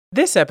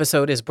This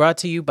episode is brought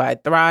to you by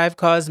Thrive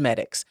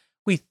Cosmetics.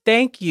 We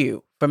thank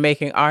you for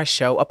making our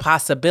show a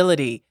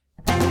possibility.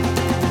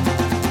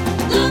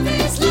 Love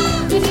is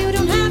love if you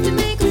don't have to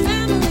make a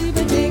family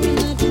by taking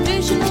a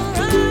traditional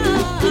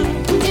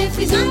route. If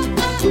he's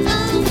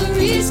over,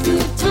 he's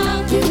good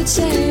talk, he would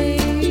say.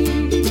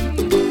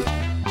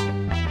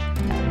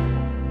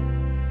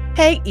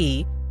 Hey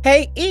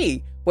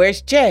E,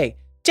 where's Jay?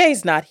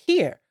 Jay's not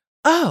here.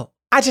 Oh,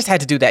 I just had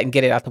to do that and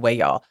get it out the way,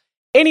 y'all.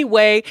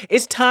 Anyway,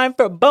 it's time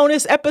for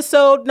bonus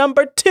episode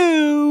number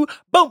 2.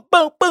 Boom,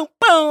 boom, boom,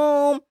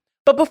 boom.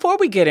 But before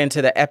we get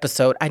into the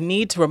episode, I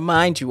need to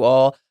remind you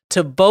all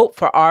to vote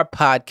for our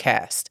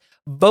podcast.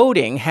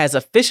 Voting has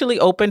officially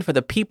opened for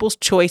the People's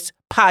Choice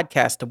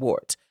Podcast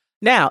Awards.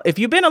 Now, if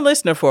you've been a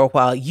listener for a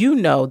while, you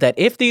know that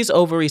If These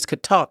Ovaries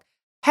Could Talk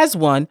has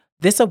won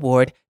this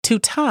award 2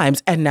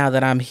 times. And now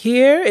that I'm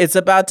here, it's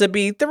about to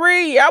be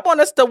 3. I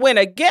want us to win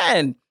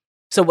again.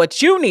 So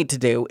what you need to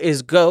do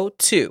is go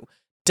to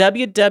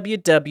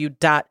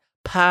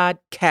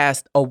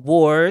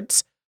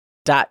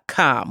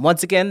www.podcastawards.com.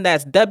 Once again,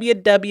 that's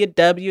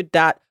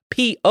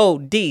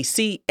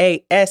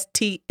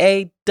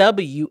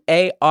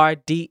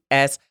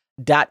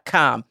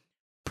www.podcastawards.com.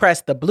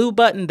 Press the blue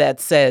button that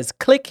says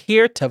click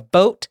here to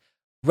vote,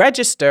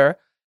 register.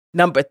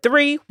 Number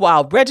 3,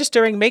 while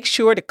registering, make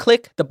sure to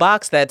click the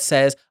box that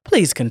says,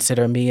 please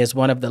consider me as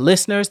one of the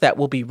listeners that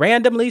will be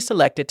randomly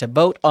selected to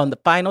vote on the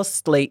final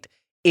slate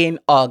in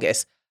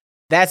August.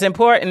 That's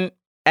important,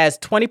 as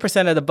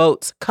 20% of the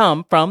votes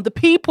come from the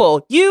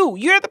people.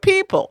 You're the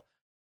people.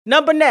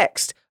 Number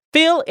next,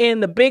 fill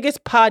in the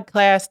biggest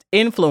podcast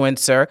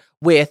influencer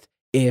with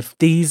If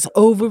These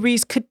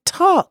Ovaries Could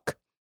Talk.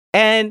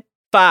 And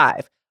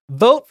 5,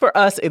 vote for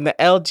us in the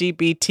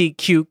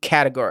LGBTQ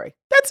category.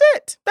 That's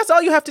it. That's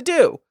all you have to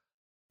do.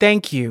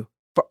 Thank you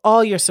for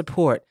all your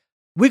support.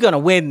 We're going to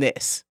win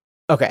this.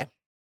 Okay.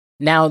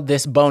 Now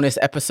this bonus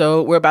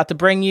episode we're about to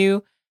bring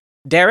you,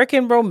 Derek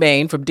and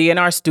Romaine from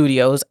DNR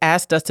Studios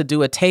asked us to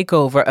do a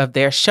takeover of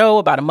their show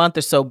about a month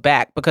or so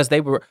back because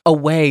they were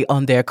away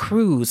on their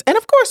cruise. And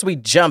of course, we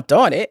jumped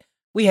on it.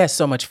 We had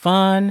so much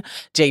fun.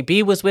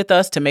 JB was with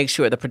us to make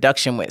sure the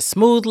production went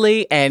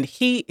smoothly, and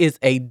he is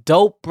a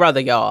dope brother,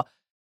 y'all.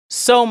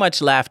 So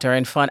much laughter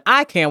and fun.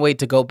 I can't wait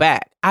to go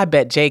back. I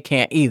bet Jay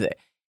can't either.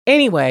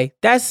 Anyway,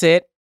 that's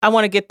it. I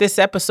want to get this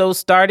episode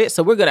started,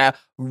 so we're going to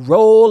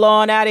roll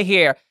on out of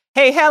here.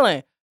 Hey,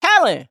 Helen,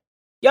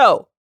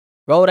 yo.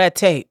 Roll that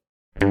tape.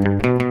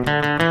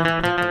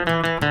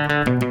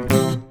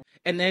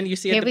 And then you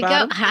see at the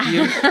bottom,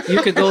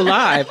 you could go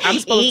live. I'm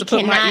supposed to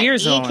put my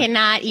ears on. He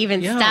cannot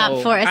even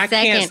stop for a second.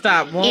 I can't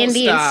stop, won't in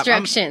the stop.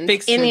 Instructions.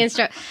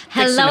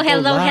 Hello, What's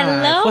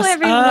everyone. up,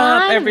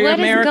 What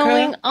America? is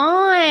going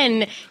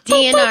on?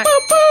 DNR. Boop,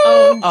 boop, boop,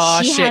 boop.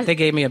 Oh, shit. They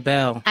gave me a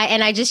bell.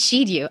 And I just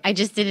sheed you. I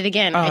just did it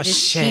again. I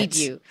just sheed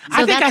you.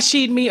 So I think I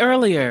sheed me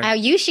earlier.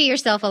 You she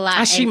yourself a lot.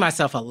 I sheed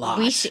myself a lot.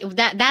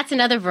 That's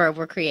another verb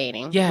we're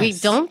creating. Yes. We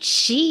don't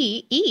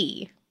she.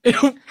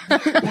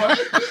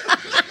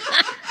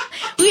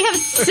 We have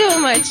so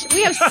much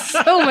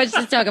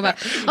to talk about.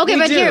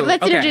 Okay, here,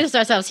 let's introduce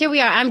ourselves. Here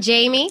we are. I'm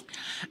Jamie.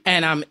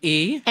 And I'm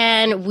E.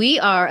 And we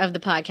are of the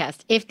podcast,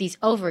 If These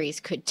Ovaries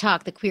Could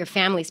Talk, the Queer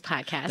Families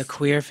podcast. The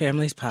Queer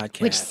Families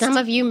podcast. Which some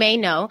of you may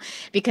know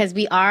because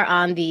we are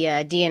on the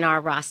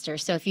DNR roster.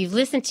 So if you've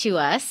listened to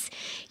us,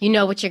 you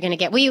know what you're going to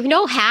get. Well, you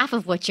know half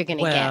of what you're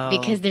going to get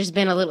because there's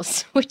been a little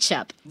switch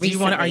up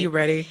recently. Are you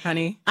ready,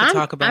 honey, to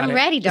talk about it? I'm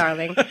ready,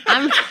 darling.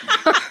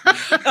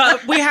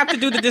 We have to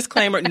do the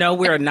disclaimer. No,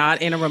 we are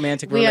not in a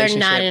romantic relationship.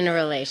 We are not in a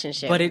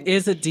relationship. But it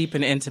is a deep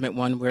and intimate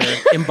one we're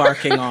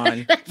embarking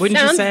on. Wouldn't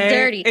you say?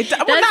 Dirty.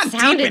 That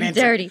sounded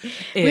dirty.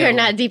 Ew. We are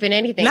not deep in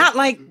anything. Not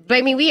like... But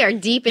I mean, we are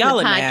deep in the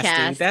podcast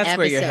nasty. That's episode.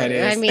 where your head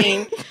is. I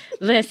mean,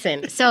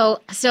 listen.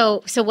 So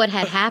what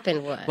had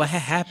happened was... What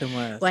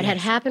had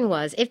happened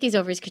was... If These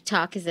Ovaries Could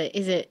Talk is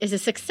a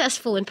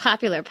successful and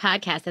popular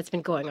podcast that's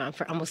been going on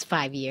for almost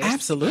 5 years.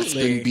 Absolutely. It's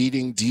been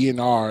beating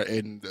DNR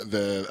in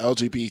the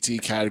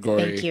LGBT category.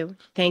 Thank you.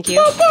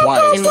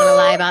 Twice. Didn't want to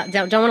lie about.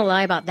 Don't want to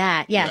lie about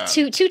that. Yeah.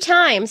 Two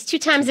times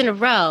in a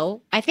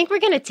row. I think we're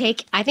gonna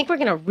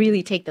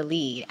really take the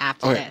lead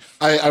after this.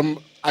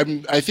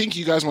 I think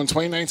you guys won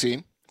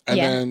 2019 and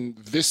then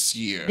this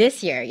year.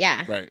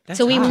 Yeah. Right.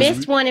 So we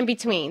missed one in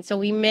between. So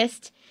we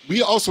missed.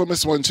 We also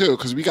missed one too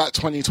because we got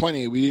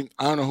 2020.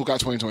 I don't know who got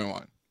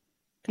 2021.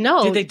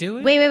 No. Did they do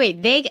it?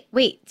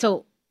 Wait.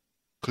 So.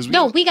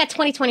 We got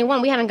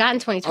 2021. We haven't gotten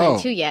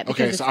 2022 yet.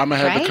 Okay, so I'm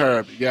ahead of the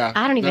curve. Yeah.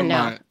 I don't even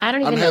know.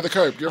 I'm ahead of the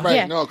curve. You're right.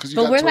 Yeah. No, because you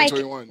got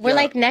 2021. We're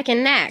like neck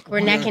and neck. We're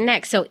neck and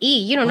neck. So E,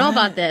 you don't know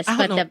about this,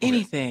 I don't know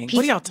anything.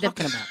 What are y'all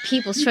talking about?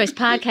 People's Choice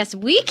Podcast.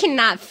 We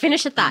cannot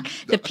finish a thought.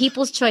 The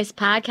People's Choice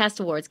Podcast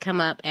Awards come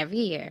up every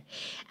year,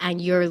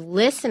 and your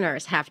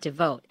listeners have to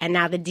vote. And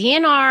now the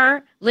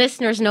DNR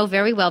listeners know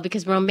very well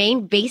because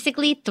Romaine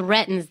basically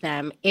threatens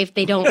them if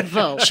they don't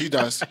vote. She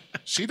does.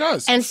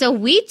 And so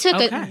we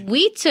took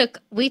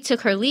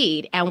her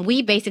lead, and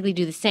we basically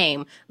do the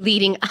same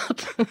leading up.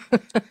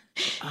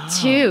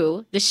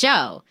 to the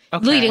show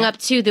leading up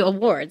to the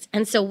awards.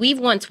 And so we've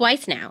won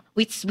twice now.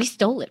 We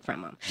stole it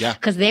from them. Yeah.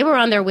 Because they were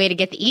on their way to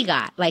get the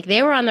EGOT. Like,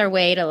 they were on their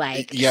way to,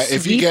 like, Yeah, if you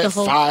sweep the get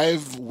whole...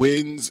 5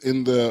 wins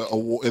in the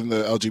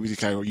LGBT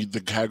category, the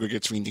category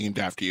gets renamed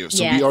after you.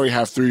 So Yes. we already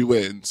have 3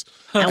 wins.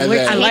 And And we're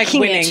then- I like taking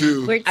winning.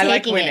 it. We're I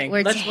like taking winning. it.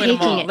 We're Let's win them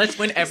taking all. it. Let's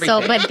win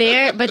everything. So, but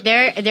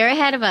they're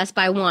ahead of us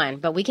by 1.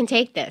 But we can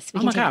take this. We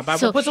Oh can my take God.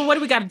 this. So what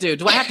do we got to do?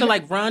 Do I have to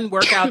like run,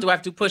 work out? Do I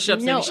have to do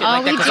push-ups No, and shit all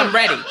like that? we Because do- I'm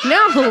ready.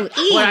 No,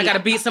 Well, I got to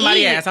beat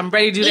somebody's ass. I'm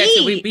ready to do that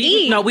too. We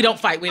beat. No, we don't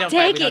fight. We don't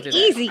fight. Take We don't it do that.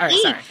 easy. All right,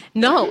 sorry.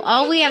 No,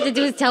 all we have to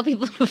do is tell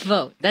people to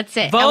vote. That's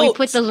it. And we Vote.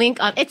 put the link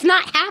on. It's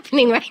not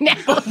happening right now.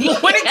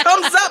 When it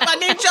comes up, I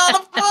need y'all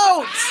to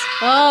vote.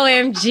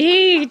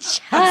 OMG,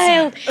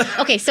 child.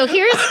 Okay, so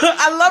here's.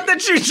 I love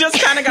that you just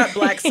kind of got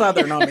Black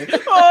Southern on me.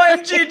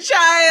 OMG,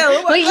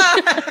 child. Well,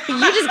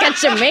 you just got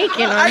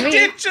Jamaican on I me.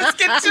 did just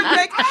get to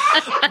make.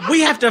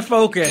 We have to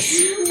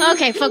focus.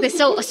 Okay, focus.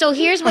 So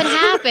here's what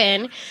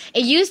happened.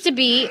 It used to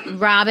be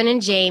Robin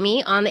and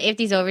Jamie on the If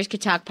These Overs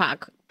Could Talk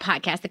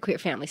podcast, the Queer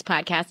Families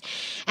podcast,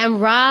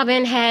 and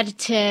Robin had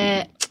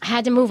to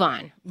move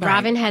on. Right.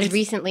 Robin has It's-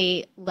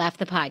 recently left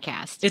the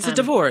podcast. It's a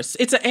divorce.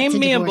 It's an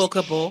amiable divorce.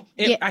 couple.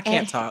 Yeah, I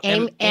can't talk.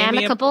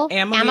 amicable?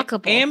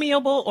 Amicable.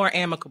 Amiable or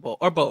amicable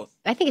or both.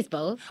 I think it's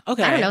both.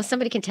 Okay. I don't know.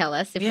 Somebody can tell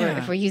us Yeah.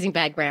 if we're using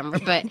bad grammar,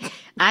 but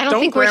I don't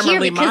Don't think we're here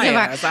Grammarly because my of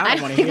our. ass. I don't I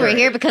don't wanna think hear we're it.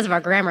 here because of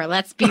our grammar.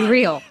 Let's be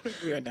real.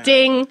 We're not.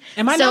 Ding.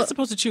 Am I So- not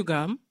supposed to chew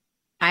gum?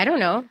 I don't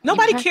know.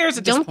 Nobody You pro- cares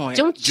at this don't, point.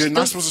 You're don't,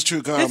 not supposed to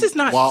chew gum This is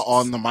not- while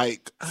on the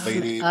mic,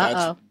 lady.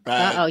 That's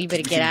bad. Uh-oh, you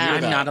better get can out. hear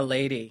I'm that. not a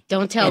lady.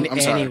 Don't tell In me.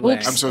 I'm sorry. any way.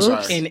 Oops. I'm so Oops.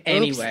 sorry. In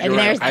any Oops. way. And You're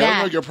there's right. I don't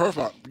know that. your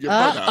profile.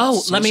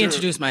 Oh, let me Sure.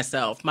 introduce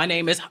myself. My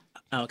name is.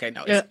 Okay,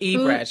 no, it's E.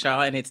 Ooh.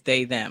 Bradshaw, and it's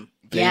they them.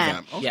 They, Yeah.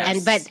 them. Okay. Yes.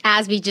 And but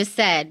as we just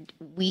said,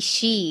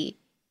 she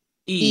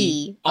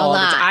a all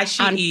lot the time. I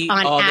she on- E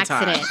on all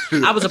accident. the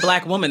time. I was a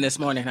black woman this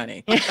morning,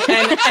 honey,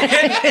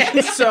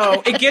 and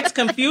so it gets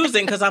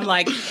confusing because I'm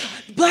like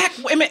black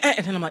women,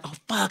 and then I'm like, oh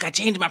fuck, I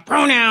changed my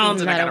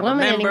pronouns, I'm and I not a gotta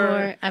woman remember.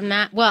 anymore. I'm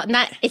not. Well,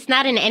 not. It's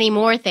not an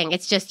anymore thing.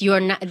 It's just you're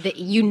not.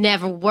 You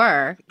never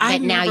were, I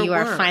but now never you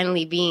are were.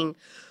 finally being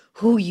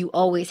who you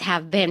always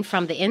have been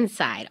from the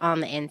inside.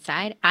 On the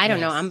inside, I don't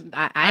know.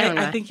 I don't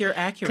know. I think you're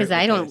accurate because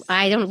I with this.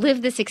 don't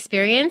live this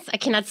experience. I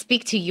cannot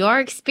speak to your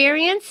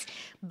experience,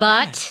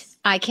 but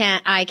I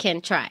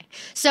can try.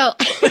 So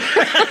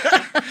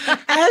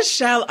As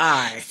shall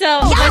I. so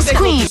Yes,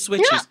 queen.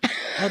 Switches.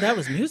 Oh, that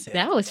was music.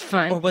 that was Or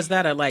fun. was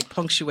that a like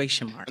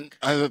punctuation mark?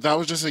 That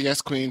was just a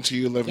yes, queen, to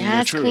you living your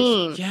Yes, truth.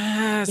 queen.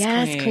 Yes,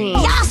 Yes, queen.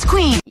 Yes,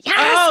 queen. Yes,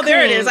 Oh,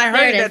 there it queen. is. I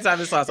There heard it is. that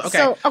time. It's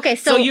awesome. Okay.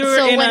 So you were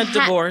in what a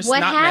divorce. What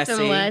not happened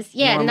messy, was,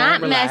 normal,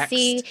 not relaxed.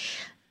 messy.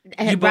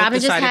 You both Robin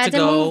just decided had to to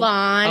go. move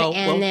on, Oh,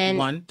 and well, then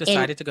one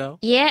decided to go.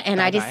 Yeah, and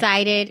I Bye-bye.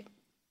 decided,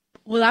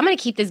 well, I'm going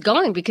to keep this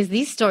going because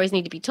these stories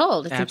need to be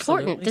told. It's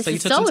Absolutely. important. This so you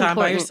is took so some time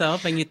important. by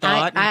yourself and you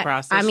thought and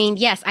processed. I mean,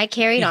 yes, I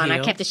carried You on. I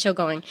healed. kept the show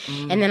going,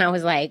 and then I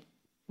was like,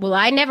 well,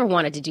 I never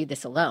wanted to do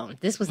this alone.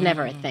 This was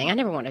never a thing. I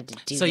never wanted to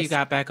do. so this. you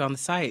got back on the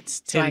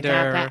sites, So I Tinder.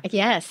 got back.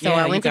 Yes. So Yeah,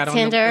 I you went to got on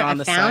Tinder. on I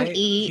the found site.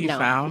 E. You No,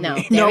 found no,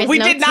 me. there No, is we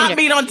no did not Tinder.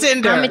 meet on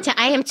Tinder.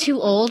 I am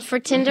too old for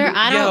Tinder.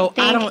 I Yo, don't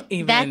think I don't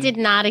even- that did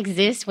not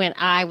exist when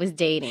I was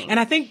dating. And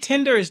I think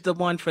Tinder is the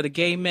one for the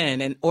gay men,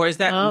 and or is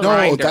that Oh. No,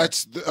 Grindr?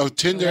 that's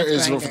Tinder that's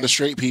is for Grindr. the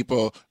straight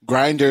people.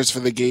 Grinders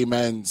for the gay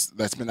men's.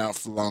 That's been out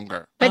for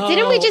longer. But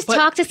didn't we just but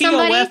talk to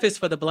somebody? POF is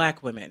for the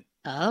black women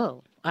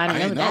Oh, I don't I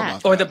know didn't know that.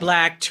 about or the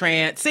black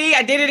trans. See,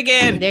 I did it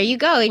again. There you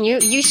go, and you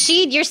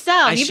sheed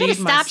yourself. I You better sheed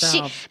stop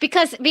myself.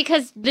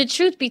 because the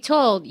truth be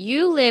told,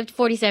 you lived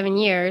 47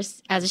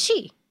 years as a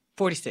she.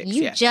 46.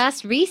 You yes.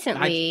 just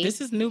recently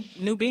This is new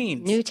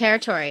beans. new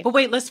territory. But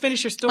wait, let's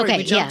finish your story. Okay,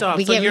 we jumped yeah, off.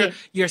 we So get-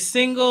 you're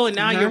single, and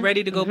now you're Mhm,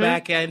 ready to go mhm.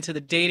 back into the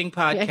dating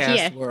podcast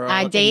Yeah, world.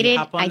 I and you dated.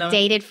 hop on I the-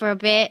 dated for a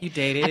bit. You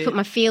dated. I put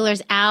my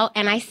feelers out,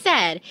 and I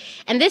said,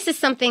 and this is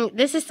something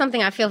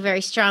I feel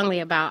very strongly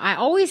about. I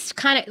always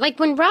kind of like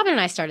when Robin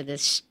and I started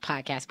this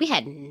podcast. We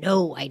had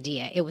no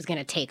idea it was going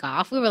to take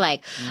off. We were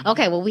like,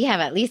 okay, well, we have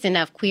at least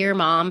enough queer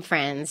mom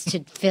friends to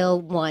fill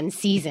one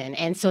season,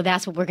 and so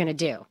that's what we're going to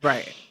do.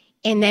 Right.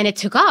 And then it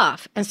took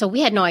off, and so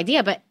we had no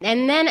idea. But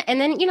and then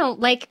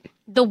like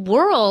the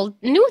world,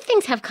 new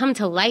things have come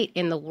to light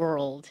in the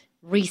world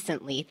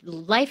recently.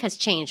 Life has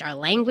changed. Our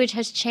language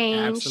has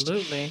changed.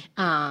 Absolutely.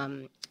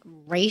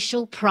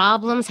 Racial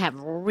problems have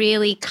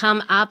really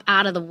come up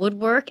out of the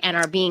woodwork and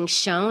are being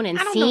shown and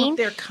I don't know seen. if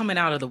they're coming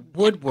out of the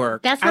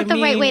woodwork. That's not the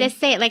right way to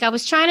say it. Like I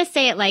was trying to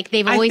say it like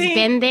they've always think-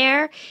 been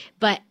there,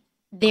 but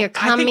they're I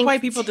coming. think white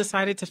people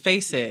decided to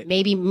face it.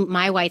 Maybe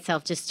my white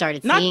self just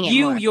started Not seeing it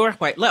you, more. your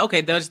white.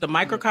 Okay, there's the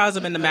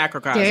microcosm and the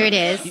macrocosm. There it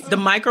is. The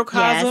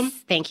microcosm, Yes,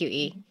 thank you,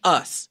 E.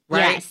 us,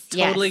 right? Yes,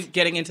 yes. Totally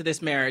getting into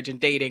this marriage and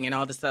dating and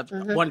all this stuff.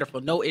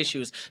 Wonderful, no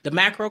issues. The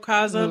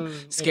macrocosm,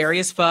 scary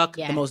as fuck,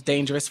 yeah. the most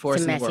dangerous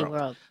force It's a in the messy world.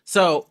 world.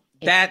 So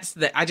that's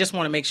the. I just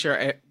want to make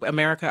sure,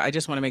 America. I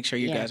just want to make sure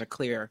you Yeah. guys are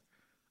clear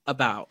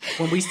about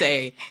when we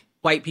say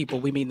white people,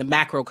 we mean the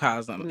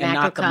macrocosm and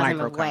not the Macrocosm of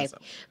white. microcosm.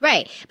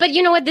 Right. But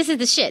you know what? This is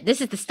the shit. This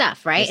is the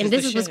stuff, right?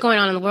 This is the what's shit. going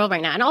on in the world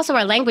right now. And also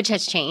our language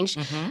has changed.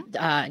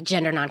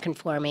 Gender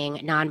nonconforming,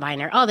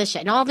 non-binary, all this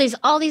shit. And all these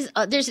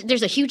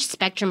there's a huge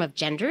spectrum of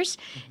genders.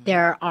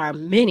 There are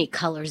many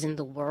colors in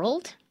the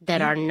world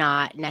that are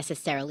not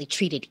necessarily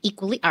treated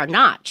equally, And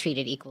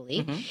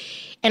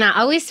I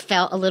always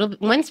felt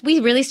once we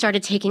really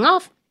started taking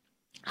off,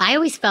 I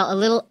always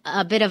felt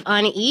a bit of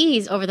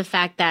unease over the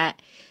fact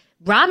that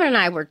Robin and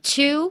I were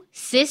two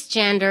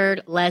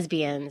cisgendered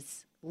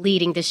lesbians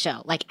leading the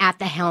show, like at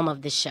the helm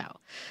of the show,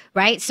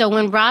 right? So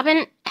when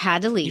Robin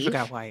had to leave... You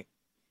forgot white.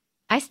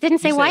 I didn't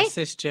say You said white?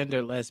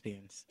 cisgender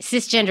lesbians.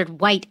 Cisgendered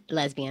white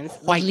lesbians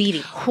White.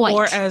 leading. White.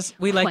 Or as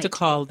we like to White.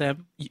 call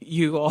them,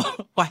 you all,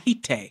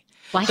 wahite.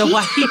 Wahite. The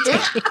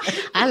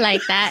wahite. I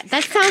like that.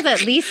 That sounds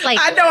at least like...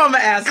 I know I'm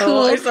an asshole.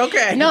 Cool. It's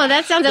okay. No,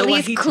 that sounds at The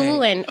least wahite.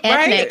 cool and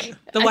ethnic. Right?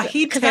 The wahite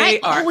Because I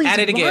are always at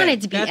it again.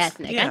 wanted to be That's-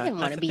 ethnic. yeah, I didn't want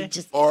that's to the be thing.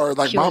 just Or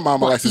like my pure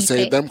mama likes to say,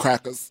 wahite. them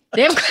crackers.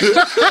 Them- See,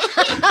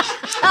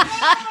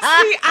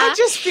 I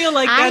just feel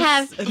like I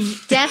that's...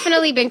 have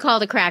definitely been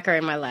called a cracker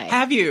in my life.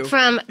 Have you?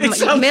 From It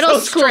sounds middle so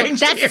school. strange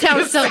to That hear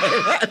sounds you so. say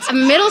that.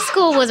 Middle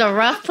school was a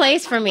rough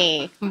place for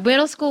me.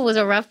 Middle school was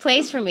a rough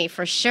place for me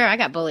for sure. I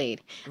got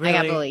bullied. I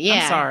got Really? bullied. I'm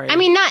Yeah. sorry. I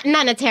mean, not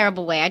in a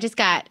terrible way. I just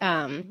got.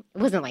 It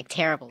wasn't like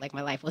terrible. Like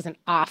my life wasn't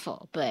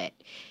awful, but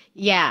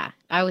yeah,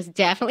 I was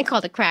definitely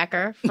called a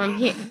cracker from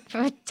here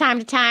from time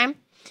to time.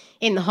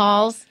 In the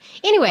halls.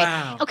 Anyway,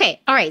 Wow.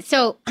 okay, all right.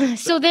 So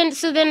then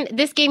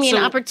this gave me an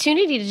So-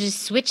 opportunity to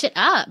just switch it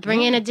up,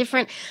 bring in a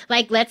different,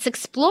 like, let's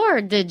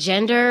explore the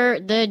gender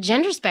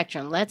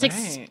spectrum. Let's Right.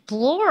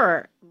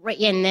 explore. Right,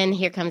 and then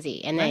here comes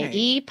E, and then Right.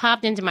 E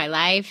popped into my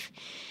life,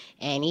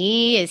 and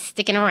E is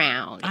sticking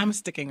around. I'm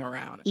sticking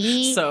around.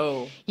 E-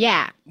 So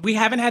Yeah, we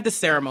haven't had the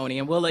ceremony,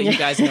 and we'll let you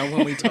guys know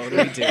when we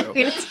totally do.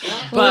 we'll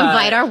But-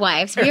 invite our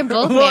wives. We are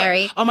both Well,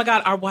 married. Oh my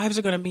God, our wives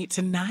are going to meet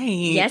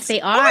tonight. Yes, they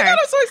are. Oh my God, I'm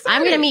so excited.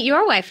 I'm going to meet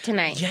your wife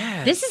tonight.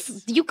 Yes. This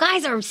is, you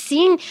guys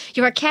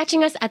are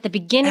catching us at the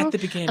beginning, At the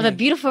beginning. of a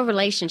beautiful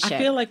relationship. I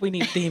feel like we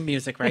need theme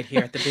music right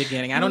here at the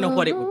beginning. I don't know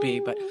what it would be,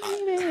 but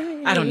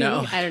I don't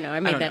know. I don't know. I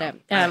made don't that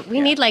know. up.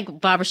 We need like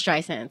Barbara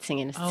Streisand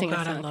singing Oh a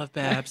God, I song. love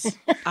Babs.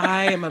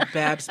 I am a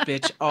Babs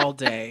bitch all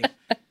day.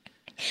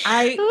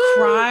 I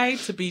cry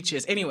to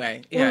Beaches.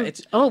 Anyway, yeah,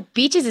 it's Oh,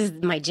 Beaches is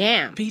my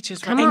jam. Beaches.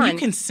 Come and on. you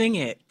can sing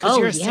it because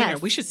you're a singer.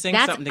 We should sing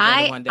something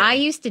together one day. I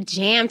used to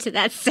jam to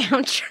that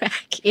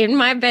soundtrack in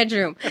my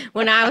bedroom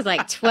when I was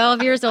like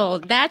 12 years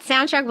old. That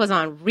soundtrack was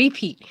on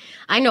repeat.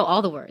 I know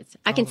all the words.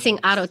 I can sing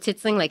Otto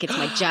Titzling like it's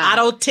my job.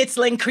 Otto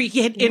Titzling,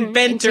 create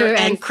inventor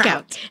and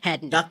scout.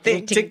 Had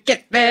nothing to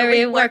get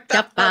very worked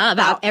up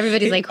about.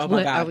 Everybody's like, Oh my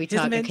what God. are we His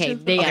talking? Okay,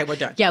 invention? Okay, we're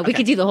done. Yeah, we Okay.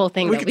 could do the whole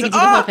thing. We though. could We do- could do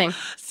the whole thing.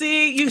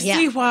 See, you Yeah.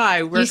 see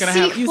why we're You gonna see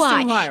have. You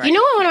why? see why? Right? You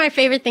know what one of my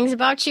favorite things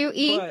about you,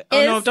 E? What?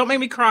 Oh no! Don't make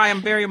me cry.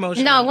 I'm very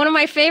emotional. No, one of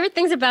my favorite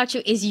things about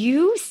you is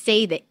you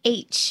say the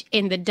H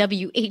in the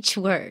WH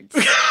words.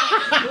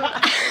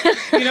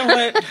 You know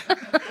what?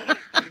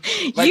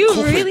 Like you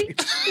COVID. really,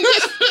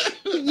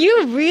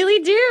 you really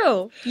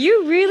do.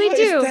 You really What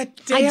do. is that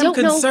I damn don't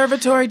know.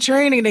 conservatory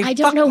training? They I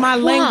don't fucked know my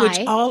why.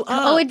 language all up.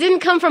 Oh, it didn't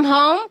come from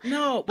home.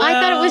 No, I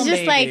thought it was well,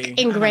 just maybe. like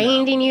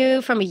ingrained in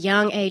you from a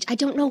young age. I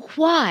don't know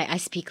why I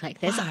speak like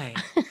this. Why?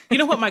 You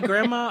know what? My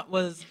grandma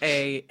was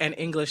an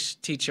English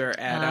teacher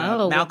at Oh,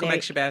 well, Malcolm there-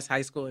 X Shabazz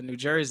High School in New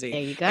Jersey.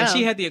 There you go. And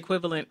she had the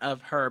equivalent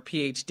of her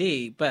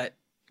PhD, but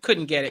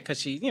couldn't get it because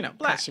she,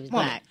 black. She was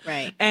woman. black,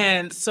 right?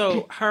 And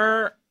so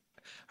her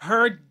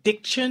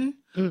diction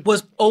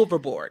was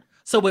overboard.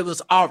 So it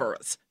was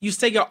auras. You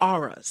say your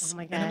auras. Oh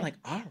my And I'm God. like,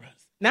 auras?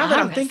 Now that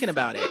I'm Auras. thinking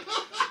about it,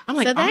 I'm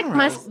like, So that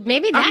auras?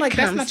 maybe that I'm like,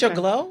 that's comes not your from-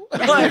 glow?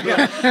 Like,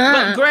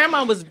 but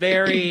grandma was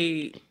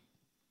very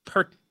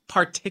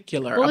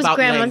particular What was about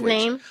grandma's language.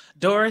 name?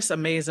 Doris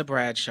Ameza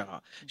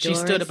Bradshaw. She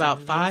stood Doris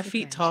about 5 Ameza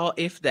feet Bradshaw. tall,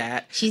 if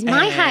that. She's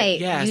my height.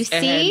 Yes, You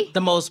and see?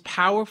 the most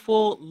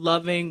powerful,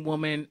 loving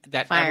woman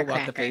that ever walked the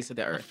Firecracker. face of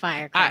the A earth.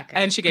 firecracker.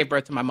 And she gave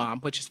birth to my mom,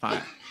 which is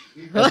fine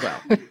as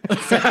well.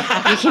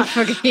 You can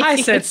forgive- you I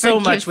can said so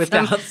forgive much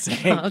without some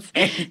saying faults.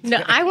 anything.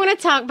 No, I want to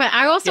talk, but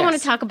I also want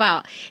Yes. to talk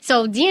about.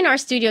 So DNR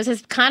Studios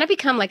has kind of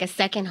become like a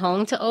second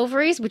home to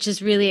Ovaries, which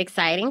is really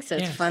exciting. So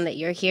it's Yes. fun that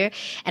you're here,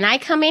 and I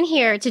come in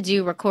here to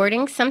do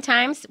recordings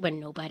sometimes when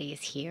nobody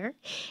is here,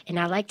 and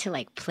I like to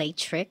like play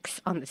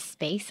tricks on the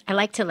space. I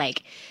like to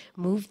like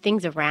move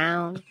things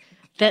around.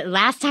 The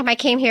last time I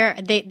came here,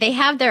 they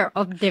have their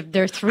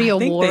three I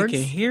think awards. they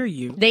can hear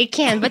you. They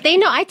can, but they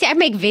know I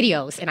make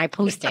videos and I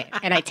post it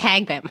and I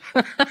tag them.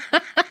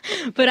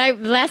 But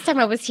last time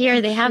I was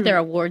here, they have their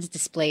awards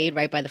displayed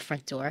right by the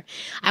front door.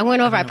 I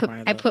went over. I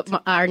put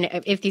our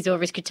if these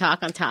overs could talk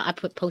on top. I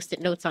put post-it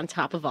notes on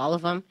top of all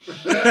of them,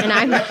 and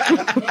I'm.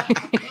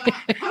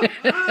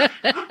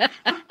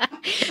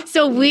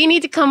 So we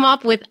need to come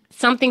up with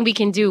something we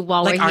can do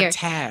while Like we're our here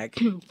tag.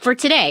 for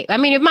today. I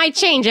mean, it might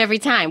change every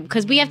time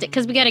because we got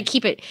to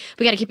keep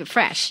it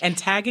fresh. And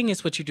tagging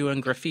is what you do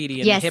in graffiti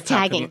and Yes, hip hop.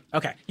 tagging.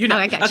 Okay, you know. Oh,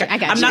 I got you. Okay. I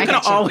got I'm you. not I gonna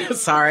got you.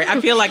 always. Sorry,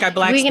 I feel like I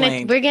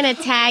black-splained. We're gonna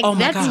tag. Oh my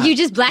that's God. you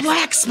just black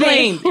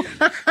Black-splained.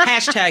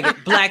 Hashtag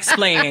it.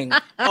 Black-splaining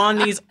on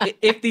these.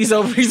 If these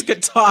ovaries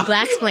could talk.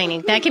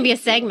 Black-splaining. That can be a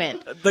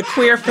segment. The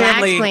Queer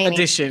Family Black-splaining.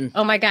 Edition.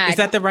 Oh my God. Is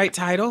that the right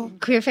title?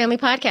 Queer Family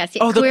Podcast?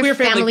 Oh, the Queer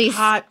Family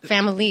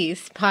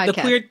Families Podcast.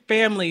 The Queer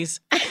Families.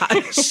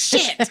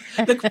 Shit.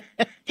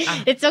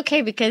 It's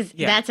okay because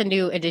Yeah. that's a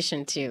new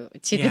addition to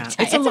the Yeah. title.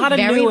 It's a lot of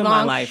new in my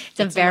long, life. It's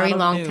a It's a very lot of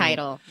long new.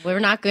 title. We're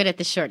not good at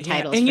the short Yeah.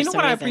 titles. And you for know some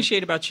what I reason.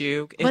 appreciate about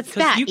you? What's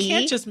Because that, you E?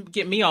 can't just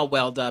get me all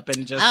welled up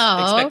and just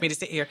Oh. expect me to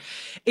sit here.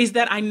 Is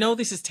that I know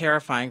this is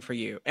terrifying for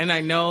you. And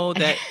I know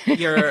that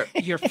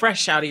you're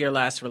fresh out of your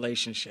last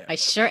relationship. I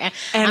sure am.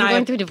 And I'm I-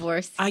 going through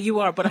divorce. You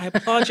are, but I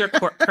applaud your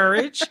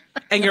courage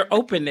and your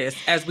openness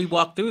as we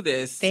walk through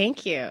this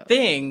Thank you.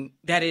 thing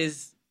that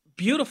is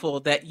beautiful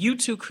that you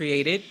two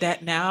created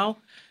that now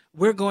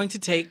we're going to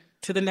take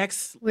to the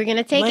next We're going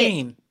to take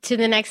lane. it to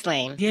the next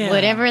lane. Yeah.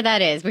 Whatever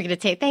that is, we're going to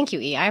take. Thank you,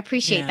 E. I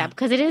appreciate Yeah. that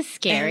because it is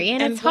scary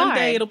and it's one hard.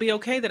 day it'll be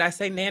okay that I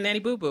say nan nanny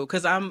boo boo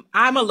because I'm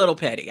a little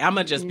petty. I'm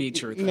gonna just be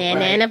truthful. Nan,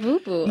 right? nana, boo,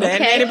 boo. Nan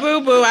Okay. nanny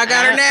boo boo. I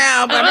got her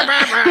now. Blah, blah,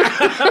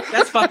 blah, blah.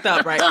 That's fucked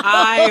up, right?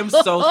 I am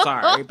so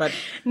sorry, but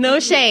No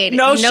shade.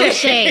 No No shade.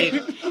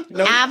 shade.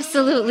 no,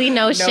 Absolutely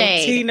no no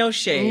shade. tea, no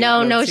shade.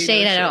 No tea,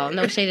 shade at all.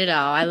 No shade at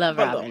all. I love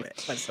A little Robin.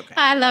 bit, but it's okay.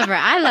 I love her.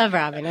 I love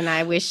Robin, and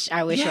I wish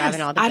Yes, Robin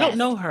all the best. I don't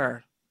know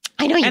her.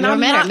 I know you And never I'm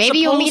met her. not Maybe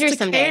you'll meet her supposed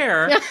to someday.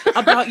 care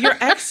about your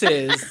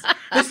exes.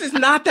 This is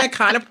not that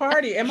kind of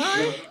party. Am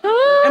I?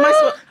 Am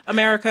I?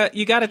 America,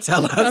 you got to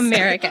tell us.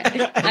 America.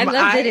 I love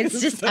that it's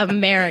just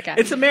America.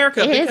 It's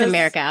America. It is because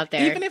America out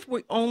there. Even if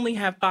we only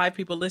have 5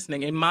 people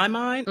listening, in my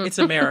mind, it's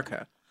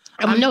America.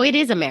 No, it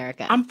is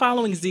America. I'm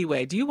following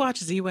Z-Way. Do you watch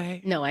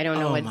Z-Way? No, I don't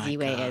know Oh what my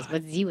Z-Way is. God.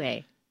 What's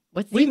Z-Way?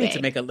 What's Z-Way? We need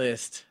to make a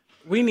list.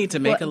 We need to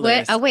make a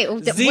list. Wait,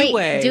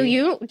 Z-Way.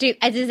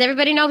 does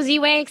everybody know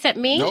Z-Way except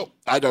me? Nope,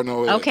 I don't know.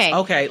 What it is. Okay.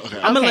 Okay, I'm going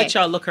to Okay. let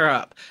y'all look her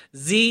up.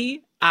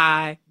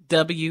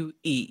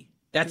 Z-I-W-E.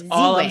 That's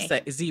all I'm Z-Way.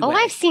 saying. Z-Way. Oh,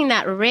 I've seen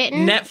that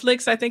written.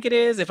 Netflix, I think it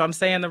is. If I'm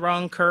saying the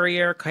wrong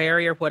carrier,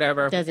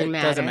 whatever. Doesn't it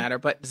matter. Doesn't matter.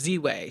 But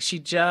Z-Way. She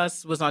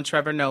just was on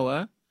Trevor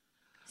Noah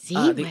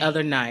Z-Way. the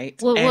other night.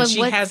 Well, and she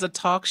what's- has a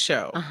talk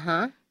show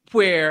Uh-huh.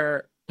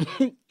 where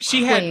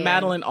she had Where?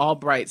 Madeleine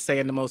Albright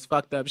saying the most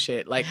fucked up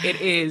shit. Like,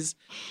 it is...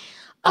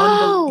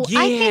 Oh, yeah.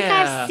 I think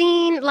I've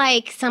seen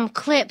like some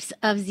clips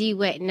of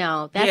Z-Way.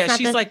 No, that's yeah, not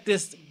she's the... like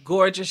this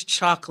gorgeous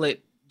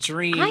chocolate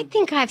dream. I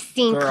think I've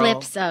seen girl.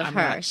 clips of I'm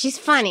her. not She's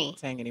funny.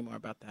 saying any more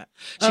about that.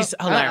 She's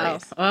Oh,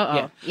 hilarious.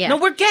 yeah. No,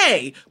 we're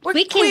gay. We're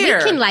We queer.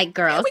 can like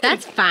girls. We can-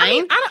 That's fine. I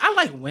mean, I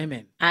like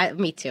women.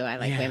 Me too. I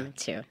like Yeah. women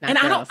too. Not And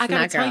girls. I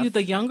gotta not tell girls. you,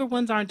 the younger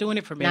ones aren't doing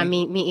it for me. Not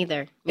me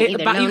either. Me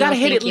either. But No, you gotta no,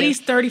 hit thank at you.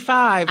 least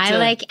 35.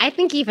 I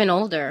think even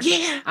older.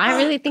 Yeah. I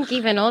really think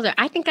even older.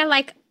 I think I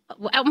like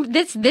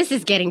this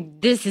is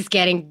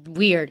getting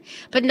weird.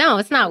 But no,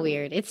 it's not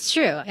weird. It's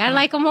true. I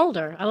like them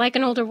older. I like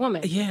an older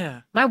woman.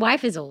 Yeah. My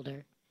wife is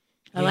older.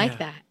 I like Yeah.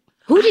 that.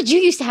 Who did you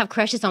used to have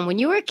crushes on when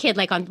you were a kid,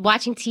 like on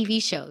watching TV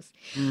shows?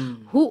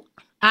 Who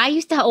I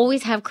used to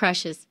always have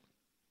crushes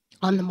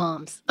on the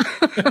moms.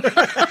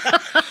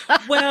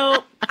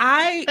 Well,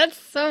 That's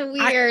so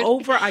I weird.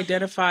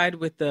 over-identified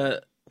with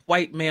the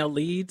white male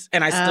leads,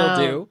 and I still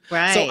do.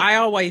 right. So I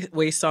always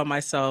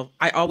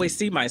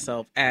see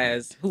myself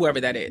as whoever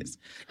that is.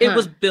 It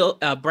was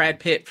Brad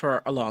Pitt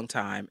for a long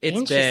time.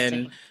 It's been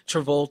Interesting.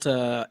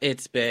 Travolta.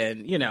 It's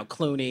been,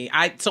 Clooney.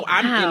 I'm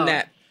Wow. in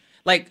that,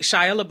 like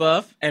Shia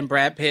LaBeouf and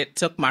Brad Pitt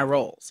took my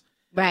roles.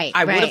 right.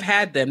 I would right. have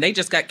had them. They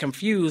just got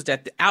confused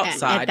at the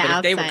outside. the but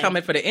if they were outside.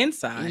 coming for the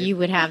inside, You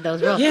would have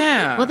those roles.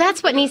 Yeah. Well,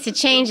 that's what needs to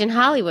change in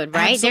Hollywood,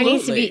 right? There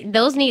needs to be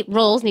Absolutely.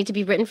 roles need to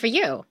be written for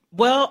you.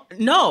 well,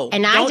 no,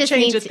 And I don't just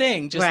change need a to-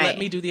 thing. Just right. let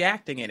me do the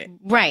acting in it.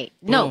 Right.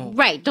 No, Boom.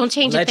 right. Don't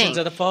change a Legends thing.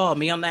 of the Fall.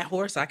 Me on that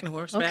horse. I can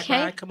horseback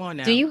Okay. ride. Come on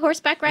now. Do you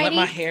horseback let riding?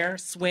 my hair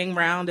swing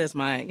round as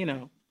my,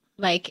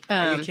 Like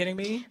Are you kidding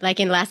me?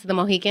 like in Last of the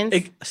Mohicans?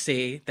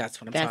 See,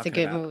 that's what I'm That's a talking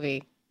good about.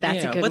 movie.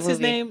 That's Yeah. a good What's movie. his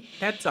name?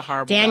 That's a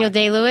horrible Daniel guy.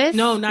 Day-Lewis?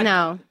 No, not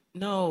No.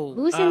 No.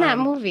 Who's in that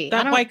movie? I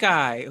That don't- white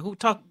guy who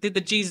did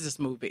the Jesus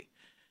movie.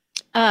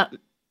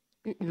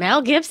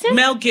 Mel Gibson?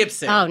 Mel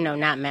Gibson. Oh, no,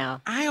 not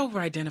Mel. I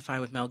over-identify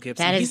with Mel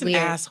Gibson. That is He's weird.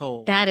 an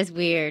asshole. That is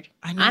weird.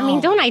 I mean,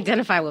 know. don't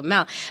identify with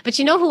Mel. But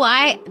you know who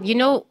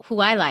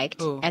I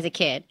liked Who? as a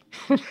kid?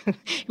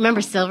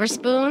 Remember Silver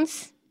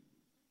Spoons?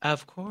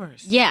 Of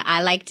course. Yeah,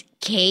 I liked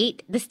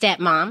Kate, the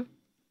stepmom,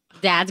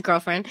 Dad's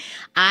girlfriend.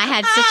 I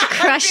had such a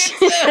crush.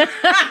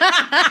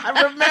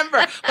 I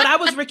remember. But I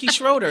was Ricky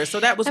Schroeder, so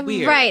that was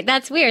weird. Right,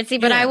 that's weird. See,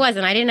 but Yeah. I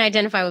wasn't. I didn't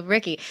identify with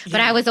Ricky. But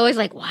Yeah. I was always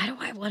like, why do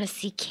I want to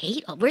see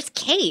Kate? Oh, where's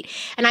Kate?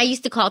 And I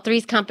used to call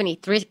Three's Company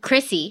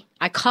Chrissy.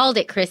 I called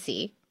it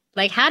Chrissy.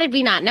 Like, how did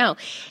we not know?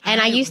 And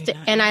I used to,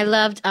 and I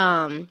loved,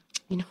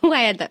 you know who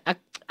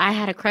I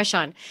had a crush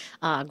on?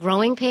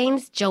 Growing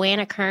Pains,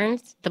 Joanna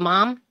Kearns, the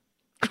mom.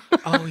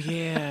 Oh,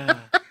 yeah.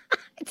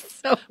 It's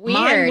so weird.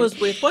 Mine was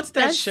with what's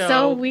that That's show?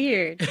 so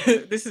weird.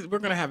 We're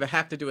gonna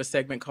have to do a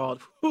segment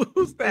called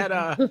Who's that?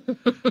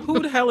 Who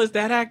the hell is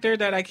that actor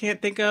that I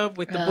can't think of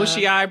with the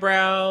bushy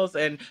eyebrows?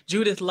 And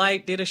Judith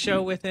Light did a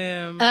show with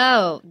him.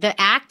 Oh, the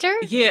actor?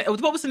 Yeah.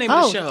 What was the name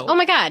of the show? Oh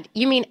my God!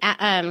 You mean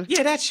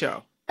Yeah, that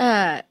show.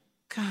 God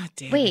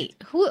damn. Wait,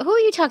 who are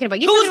you talking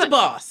about? Who's the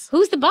boss?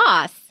 Who's the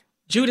boss?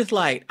 Judith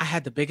Light. I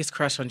had the biggest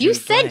crush on You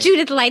Judith said Light.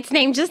 Judith Light's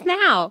name just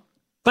now.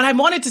 But I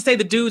wanted to say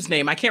the dude's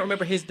name. I can't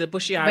remember the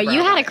bushy eyebrow. But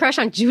you had guy. a crush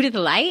on Judith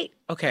Light?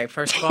 Okay,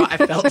 first of all, I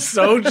felt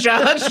so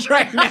judged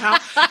right now.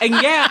 And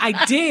yeah,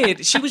 I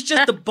did. She was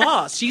just the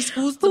boss. Who's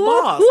the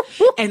boss?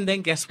 And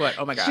then guess what?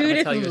 Oh my God.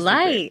 Judith I'm gonna tell you a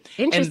Light.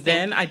 secret. Interesting. And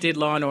then I did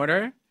Law and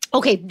Order.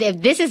 Okay,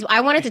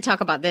 I wanted to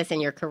talk about this in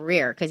your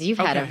career because you've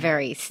had a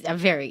Okay.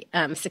 very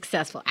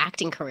successful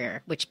acting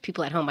career, which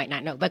people at home might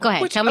not know. But go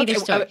ahead, tell me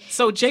this story.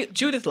 So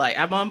Judith Light,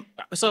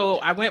 so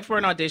I went for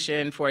an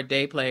audition for a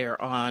day player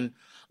on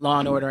Law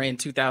and Order in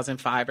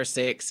 2005 or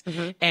 6,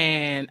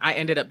 and I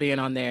ended up being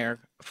on there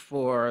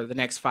for the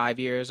next 5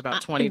 years,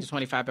 about 20 to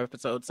 25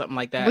 episodes, something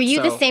like that. Were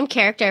you the So- same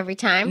character every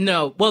time?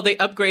 No. Well, they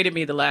upgraded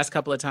me the last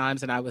couple of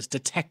times, and I was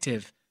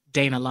Detective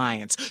Dana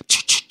Lyons.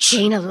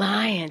 Dana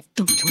Lyons.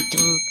 Dum, dum,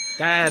 dum.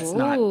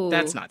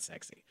 That's not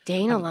sexy.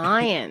 Dana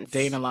Lyons.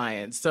 Dana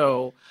Lyons.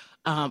 So,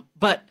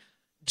 but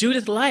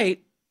Judith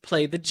Light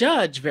played the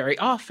judge very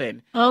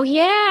often. Oh,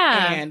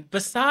 yeah. And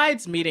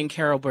besides meeting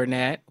Carol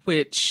Burnett,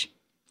 which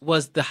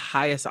was the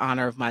highest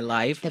honor of my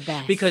life. The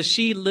best. Because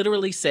she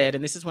literally said,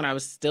 and this is when I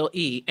was still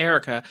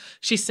Erica,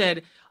 she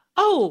said,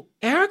 "Oh,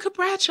 Erica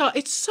Bradshaw,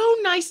 it's so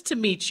nice to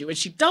meet you." And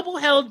she double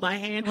held my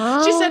hand.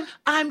 Oh. She said,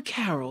 "I'm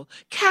Carol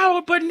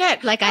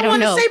Burnett." Like, I don't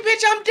know. want to say,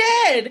 bitch, I'm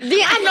dead.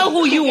 Yeah. I know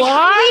who you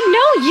are. We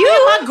know you. Me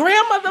and my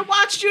grandmother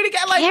watched you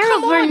together. Like, Carol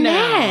come on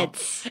now.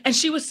 Burnett. And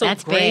she was so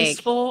That's big.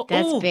 graceful.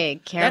 That's Ooh,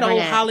 big. Carol that old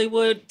Burnett.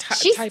 Hollywood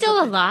She's type still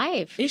of-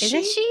 alive, Is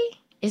isn't she? she?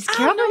 Is I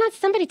Carol don't know. Burnett?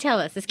 Somebody tell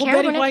us. Is Well, Carol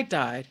Betty Burnett? White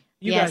died.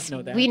 You yes, guys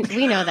know that. We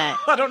know that.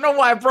 I don't know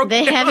why I broke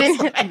The down.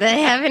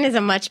 heaven is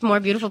a much more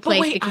beautiful But place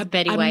wait, because I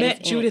Betty White met is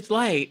in it. Judith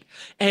Light,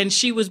 and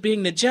she was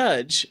being the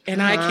judge, and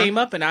I Uh-huh. came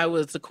up and I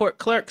was the court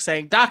clerk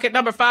saying, "Docket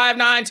number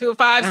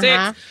 59256."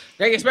 Uh-huh.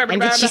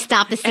 And did she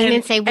stop the scene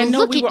and say, "Well, and no,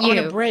 look we at were on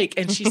you." a break,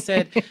 and she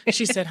said,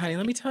 "Honey,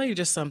 let me tell you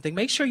just something.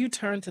 Make sure you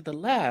turn to the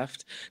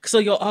left, so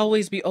you'll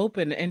always be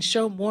open and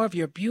show more of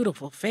your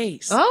beautiful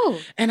face." Oh.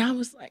 And I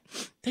was like,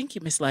 "Thank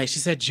you, Miss Light." She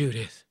said,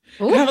 "Judith."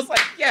 Ooh. And I was like,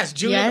 "Yes,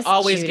 Judith Yes,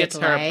 always Judith gets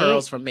her Light.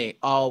 pearls from me,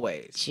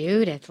 always."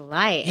 Judith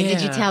Light. And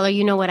did you Yeah. tell her,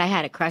 you know what, I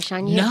had a crush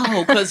on you?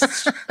 No,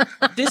 because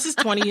this is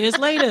 20 years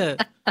later.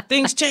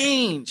 Things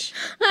change.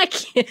 I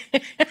can't.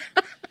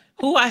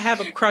 Who I have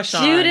a crush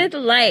on Judith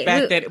Light.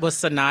 back then it was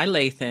Sanaa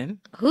Lathan,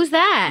 Who's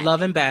that?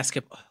 Love and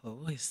Basketball.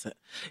 Oh, it's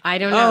I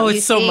don't know. Oh, You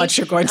it's so see? much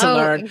you're going to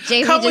learn.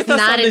 JB Come just with us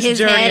on nodded this his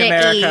journey, head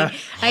at America. E.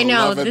 I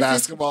know. Love and This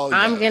basketball, is,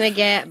 I'm yes. going to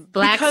get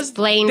black because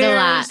explained a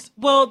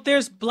lot.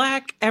 there's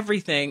black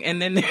everything,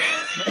 and then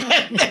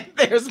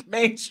there's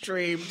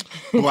mainstream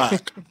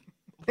Black.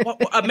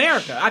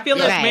 America. I feel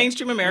that's Right,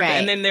 mainstream America, right.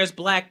 and then there's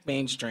black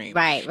mainstream.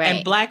 Right.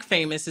 And black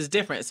famous is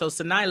different. So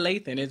Sanaa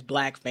Lathan is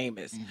black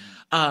famous.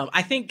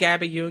 I think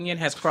Gabby Union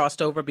has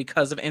crossed over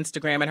because of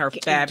Instagram and her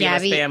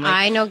fabulous Gabby, family.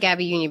 I know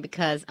Gabby Union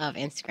because of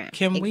Instagram.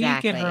 Can we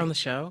Exactly. get her on the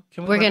show?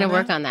 Can we We're going to on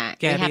work that? on that.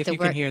 Gabby, we have if to you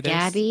work. can hear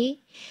this.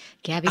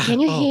 Gabby, can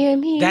you hear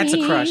me? That's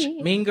a crush.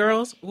 Mean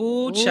Girls?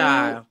 Ooh,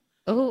 child.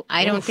 Oh,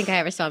 I don't think I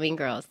ever saw Mean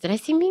Girls. Did I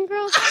see Mean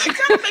Girls? I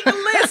gotta make a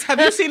list. Have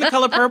you seen The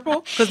Color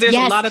Purple? Because there's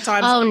Yes. a lot of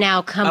times. Oh,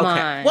 now come Okay.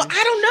 on. Well,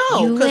 I don't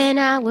know. You 'cause and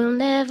I will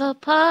never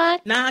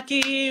part.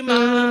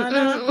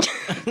 Nakimana.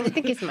 I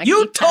think it's my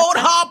You told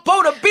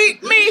Harpo to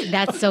beat me.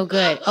 That's so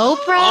good.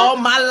 Oprah. All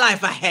my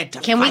life I had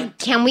to fight.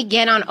 Can we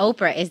get on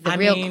Oprah? Is the I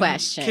real mean,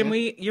 question. Can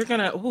we? You're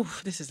gonna. Ooh,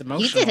 this is You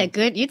emotional. did a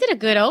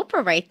good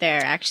Oprah right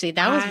there. Actually,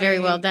 that was very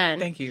well done.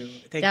 Thank you.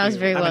 That was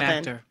very I'm well an done.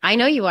 actor. I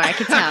know you are. I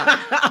could tell.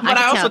 But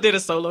I also tell. did a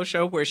solo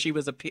show where she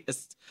was a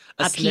piece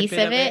snippet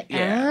of it.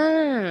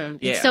 Yeah. Ah.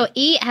 Yeah. So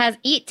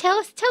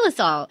tell us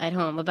all at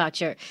home about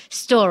your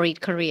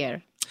storied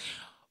career.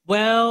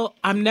 Well,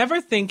 I'm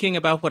never thinking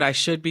about what I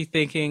should be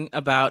thinking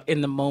about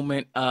in the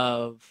moment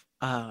of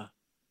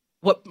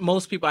what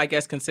most people, I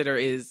guess, consider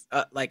is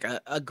like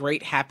a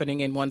great happening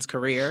in one's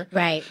career.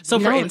 Right. So,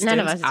 for none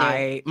instance, of us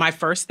do. my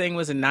first thing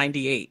was in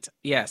 '98.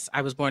 Yes,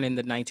 I was born in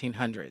the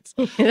 1900s.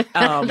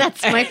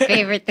 That's my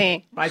favorite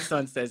thing. My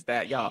son says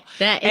that, y'all.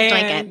 That is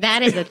And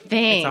that is a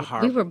thing. It's a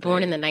hard We were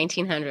born thing. in the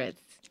 1900s.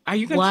 Are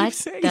you going to keep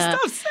saying?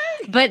 Stop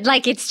saying. But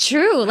like it's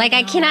true. Like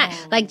I cannot.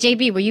 Like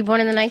JB, were you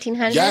born in the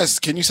 1900s? Yes,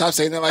 can you stop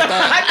saying that like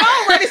that? I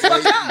know, right? It's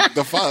fucked up. Like,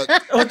 the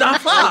fuck? Oh, the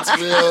fuck.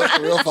 That's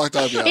real fucked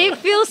up, yo. It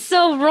feels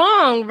so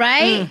wrong,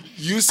 right?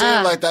 You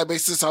saying like that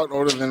makes us sound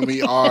older than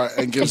we are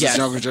and gives Yes. this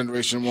younger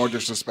generation more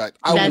disrespect.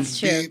 I That's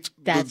will true. beat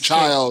That's the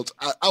child.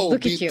 I will Look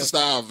at beat you. the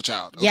style of a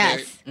child. Okay?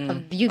 Yes,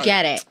 you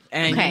get it.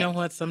 And okay. you know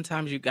what?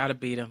 Sometimes you got to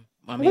beat him.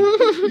 I mean,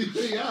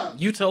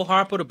 you told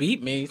Harpo to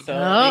beat me, so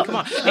I mean, come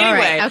on. All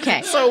Anyway, right,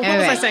 okay. So what was I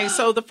All right. saying?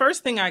 So the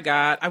first thing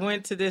I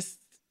went to this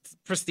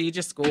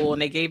prestigious school,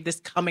 and they gave this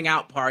coming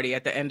out party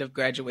at the end of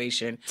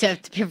graduation.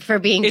 For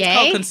being It's gay?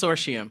 called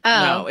consortium.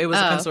 Oh, No, it was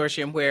a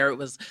consortium where it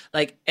was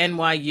like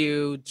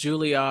NYU,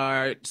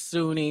 Juilliard,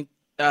 SUNY,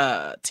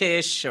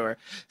 Tisch, or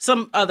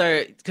some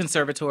other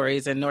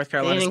conservatories in North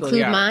Carolina. Didn't School of the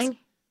include Arts. mine?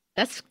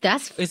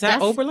 Is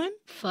that Oberlin?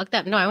 Fucked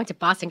up. No, I went to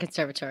Boston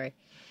Conservatory.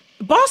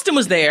 Boston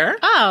was there.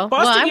 Oh,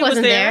 Boston well, I U wasn't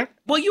was there.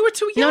 Well, you were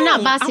too young. No,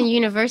 not Boston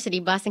University,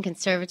 Boston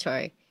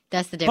Conservatory.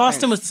 That's the difference.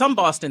 Boston was some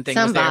Boston thing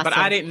Some was there, but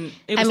Boston. I didn't.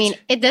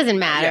 It doesn't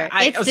matter.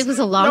 Yeah, it was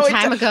a long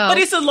time ago. But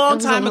it's a long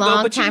time ago.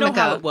 But you know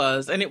how ago. it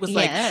was, and it was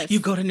Yes. like you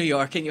go to New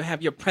York and you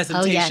have your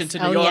presentation to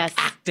New York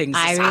Acting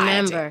Society. I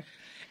remember.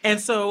 And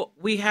so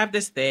we have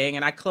this thing,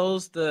 and I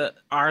closed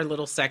our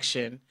little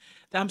section.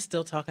 I'm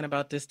still talking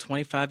about this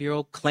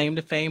 25-year-old claim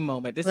to fame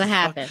moment. What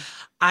happened?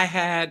 I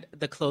had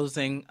the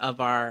closing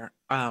of our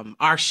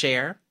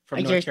share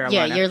from North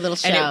Carolina. Yeah, your little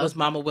show. And it was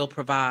Mama Will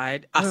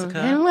Provide, Asuka.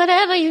 And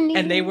whatever you need.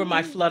 And they were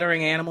my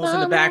fluttering animals in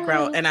the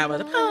background. And I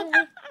was,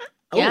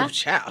 Yeah.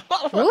 child.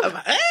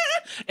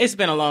 It's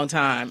been a long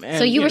time. And,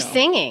 So you were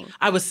singing.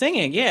 I was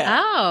singing, yeah.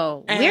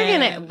 Oh, And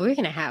we're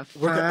gonna have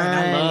fun. And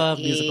I love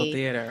musical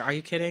theater. Are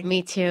you kidding?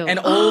 Me too. And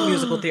old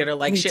musical theater,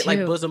 like Me shit too.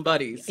 like Bosom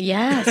Buddies.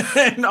 Yes.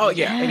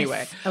 Yes.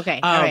 Anyway. Okay.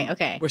 All right.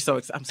 Okay. I'm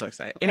so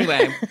excited.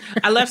 Anyway,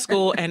 I left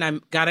school and I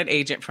got an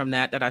agent from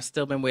that I've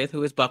still been with,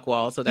 who is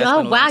Buckwall. So that's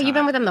been a long time. You've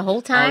been with them the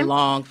whole time. A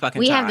long fucking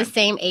we time. have the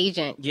same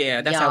agent.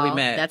 Yeah, that's how we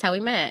met. That's how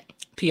we met.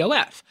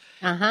 POF.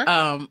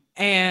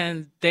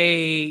 And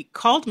they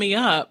called me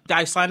up.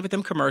 I signed with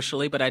them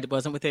commercially, but I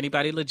wasn't with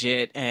anybody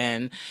legit.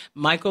 And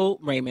Michael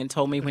Raymond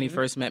told me when he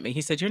first met me,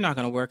 he said, "You're not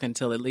going to work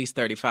until at least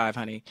 35,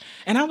 honey."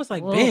 And I was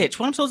like, "Bitch,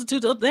 what am I supposed to do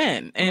till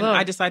then?" And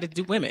I decided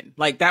to do women.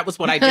 Like, that was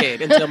what I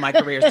did until my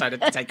career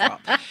started to take off.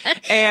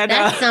 And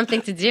that's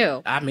something to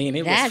do. I mean,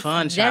 it was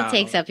fun, child. That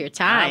takes up your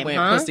time. I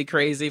went pussy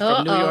crazy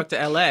from New York to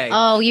LA.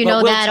 Oh, you But know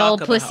we'll that talk old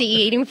about- pussy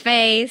eating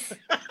face.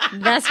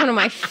 That's one of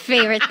my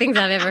favorite things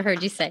I've ever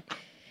heard you say.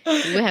 We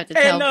have to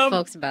tell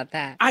folks about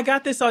that. I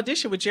got this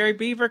audition with Jerry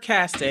Beaver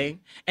casting,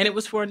 and it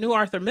was for a new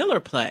Arthur Miller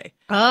play.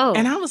 Oh.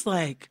 And I was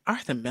like,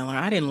 Arthur Miller,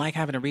 I didn't like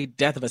having to read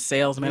Death of a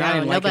Salesman. No, I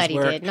didn't like his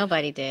work.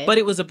 Nobody did. But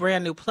it was a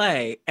brand new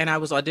play, and I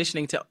was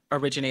auditioning to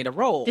originate a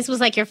role. This was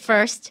like your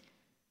first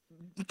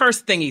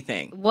thingy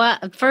thing.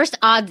 What? First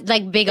big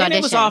audition. And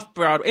it was off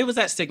Broadway. It was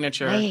at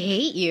Signature. I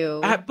hate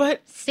you.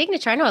 But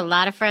Signature. I know a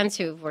lot of friends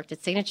who've worked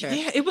at Signature.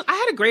 yeah, I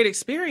had a great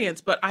experience,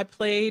 but I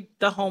played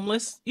the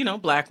homeless,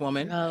 black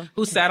woman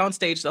who sat on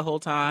stage the whole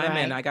time,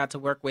 and I got to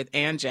work with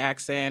Ann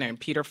Jackson and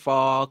Peter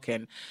Falk,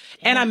 and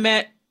I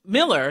met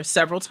Miller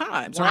several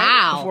times.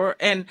 Wow. Right?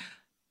 And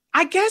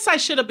I guess I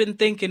should have been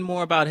thinking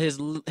more about his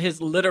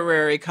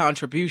literary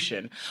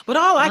contribution, but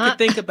all I could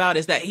think about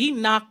is that he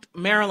knocked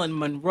Marilyn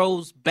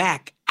Monroe's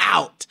back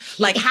out.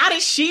 Like, how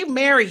did she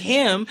marry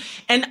him?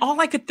 And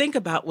all I could think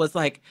about was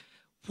like,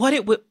 what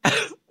it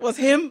was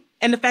him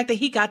and the fact that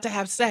he got to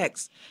have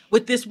sex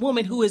with this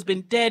woman who has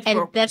been dead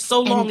for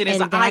so long and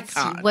is an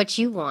icon. What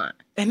you want.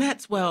 And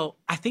that's,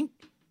 I think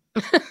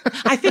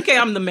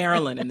I'm the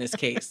Marilyn in this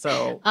case.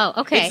 So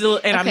okay.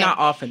 I'm not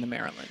off in the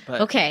Marilyn,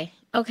 but okay.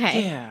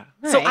 Yeah.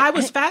 All so right. I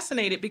was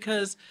fascinated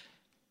because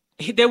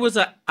there was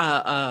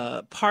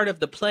a part of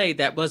the play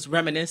that was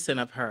reminiscent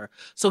of her.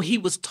 So he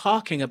was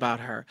talking about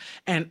her,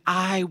 and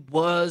I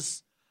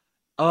was,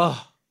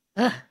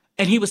 and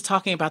he was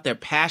talking about their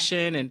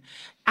passion, and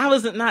I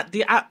wasn't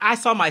I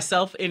saw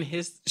myself in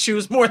his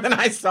shoes more than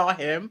I saw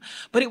him,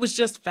 but it was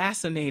just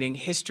fascinating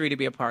history to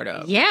be a part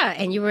of. Yeah,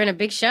 and you were in a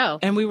big show.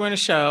 And we were in a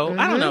show.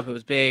 I don't know if it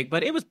was big,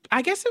 but it was.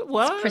 I guess it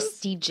was It's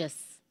prestigious.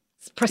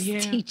 It's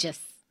prestigious.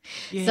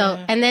 Yeah.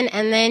 So and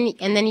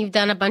then you've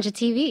done a bunch of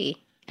TV,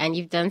 and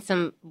you've done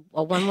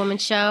a one-woman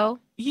show.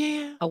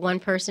 Yeah. A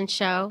one-person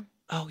show.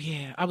 Oh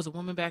yeah, I was a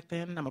woman back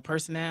then. I'm a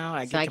person now.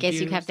 I guess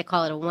you have to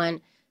call it a one.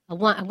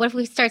 What if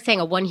we start saying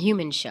a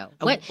one-human show?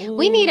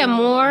 We need a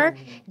more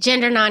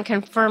gender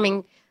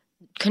non-conforming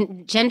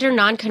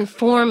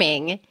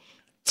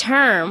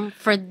term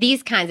for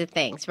these kinds of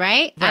things,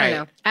 right?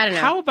 Right. I don't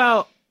know. How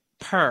about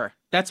per?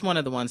 That's one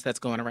of the ones that's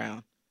going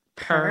around.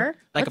 Per?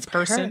 Like What's a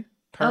person.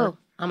 Per. Oh,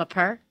 I'm a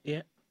per?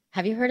 Yeah.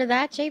 Have you heard of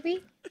that,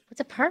 JB? What's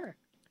a per?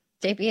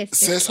 JB is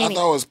Sis, I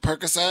thought it was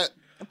Percocet.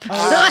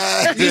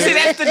 You see,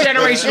 that's the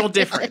generational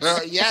difference.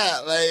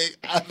 Yeah, like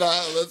I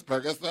thought it was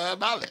Percocet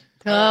Molly.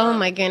 Oh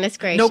my goodness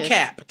gracious. No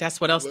cap.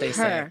 That's what else they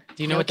say. Per.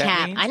 Do you know No what that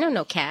cap. means? I know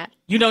no cap.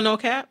 You don't know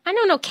cap? I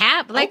know no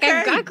cap. Like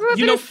Okay. I grew up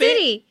You in know a fit?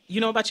 city.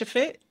 You know about your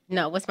fit?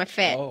 No, what's my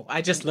fit? Oh,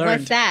 I just learned.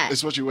 What's that?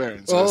 It's what you're wearing.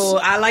 Sis. Oh,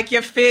 I like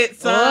your fit,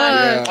 son.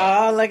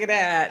 Yeah. Oh, look at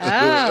that.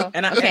 Oh,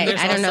 And okay. and there's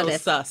I don't know also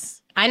this.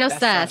 sus. I know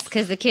That's sus sus.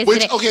 because the kids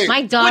Which- today. okay,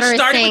 My daughter which is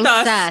started saying with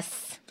us.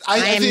 sus. I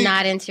am think-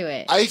 not into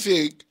it. I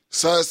think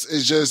sus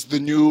is just the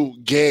new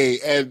gay,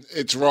 and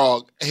it's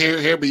wrong.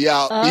 Hear me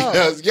out,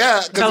 because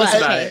Tell us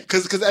about it.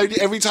 because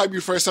every time you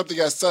refer to something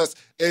as sus,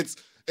 it's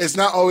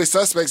not always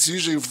suspects.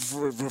 Usually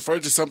refer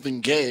to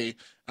something gay.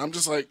 I'm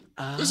just like,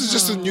 this is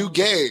just a new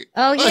gay.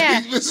 Oh,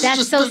 yeah. Like, this is That's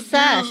just so a new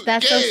sus.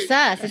 That's so gay.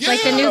 sus. It's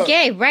like the new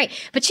gay. Right.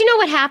 But you know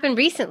what happened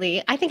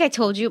recently? I think I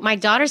told you. My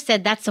daughter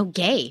said that's so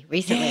gay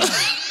recently.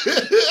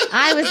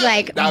 I was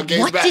like, Now gay's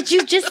what back. did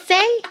you just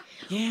say?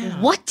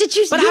 Yeah. What did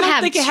you say? But You I don't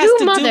have think it two has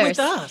to mothers. do with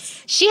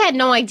us. She had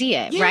no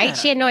idea, Yeah. right?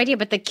 She had no idea,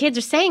 but the kids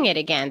are saying it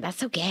again. That's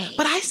so gay.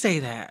 But I say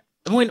that.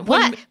 When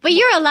What? But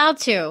you're allowed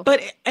to.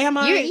 But am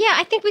I? Yeah,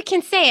 I think we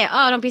can say it.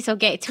 Oh, don't be so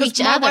gay to each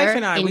my other. wife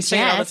and I, in we say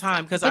it all the jest,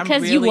 time because I'm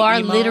really you are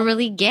emo.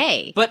 literally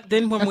gay. But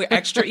then when we're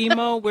extra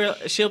emo,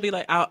 she'll be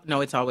like, oh,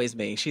 no, it's always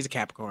me. She's a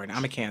Capricorn.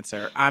 I'm a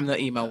Cancer. I'm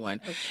the emo one.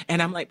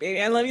 And I'm like,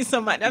 baby, I love you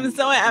so much. I'm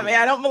so happy.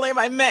 I don't believe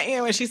I met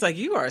you. And she's like,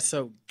 you are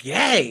so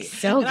gay.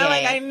 So and I'm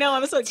like, gay. I know.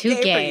 I'm so Too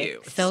gay, gay. for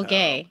you. So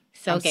gay.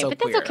 So I'm gay. so But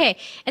that's queer. okay.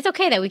 It's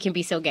okay that we can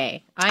be so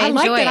gay. I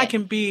like enjoy that it. I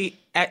can be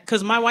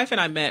because my wife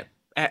and I met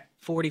at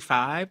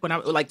 45 when I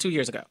was like 2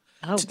 years ago.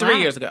 Oh, 2 wow. 3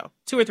 years ago.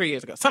 2 or 3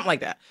 years ago. Something like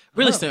that.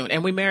 Really Oh. soon.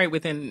 And we married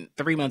within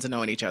 3 months of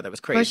knowing each other. It was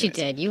Of crazy. course you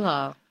did. You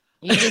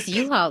just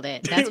U-hauled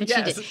it. That's what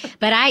Yes. you did.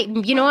 But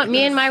you know what?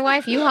 Me and my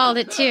wife U-hauled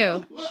it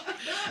too.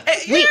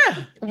 Yeah.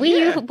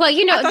 Well,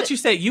 you know, I thought you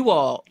said you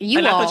all. You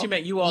and I all. thought you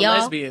meant you all Y'all.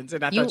 lesbians.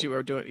 And I thought you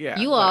were doing, yeah.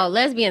 you all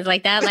lesbians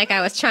like that, like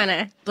I was trying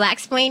to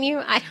black-splain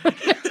you. I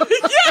don't know.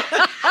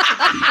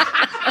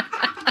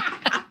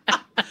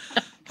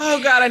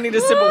 Oh, God, I need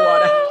a sip of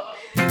water.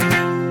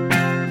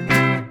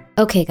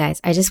 Okay, guys,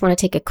 I just want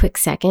to take a quick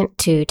second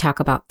to talk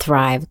about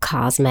Thrive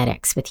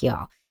Cosmetics with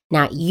y'all.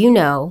 Now,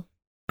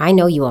 I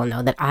know you all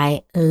know that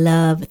I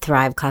love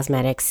Thrive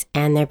Cosmetics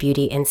and their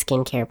beauty and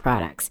skincare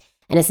products.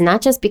 And it's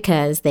not just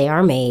because they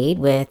are made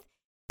with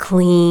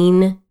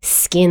clean,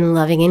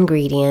 skin-loving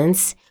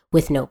ingredients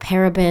with no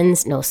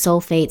parabens, no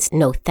sulfates,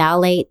 no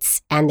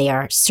phthalates, and they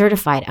are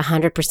certified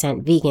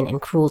 100% vegan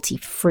and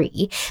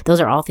cruelty-free. Those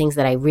are all things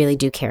that I really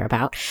do care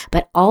about,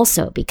 but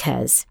also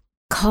because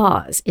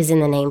cause is in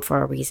the name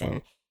for a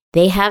reason.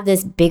 They have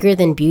this bigger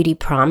than beauty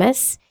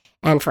promise,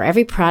 and for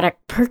every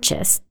product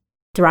purchased,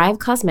 Thrive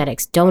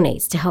Cosmetics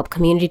donates to help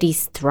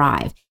communities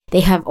thrive.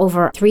 They have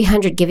over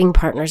 300 giving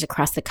partners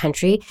across the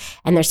country,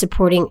 and they're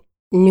supporting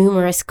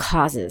numerous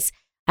causes.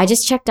 I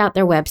just checked out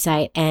their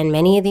website, and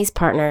many of these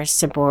partners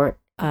support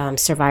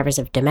survivors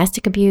of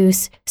domestic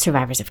abuse,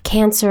 survivors of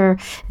cancer,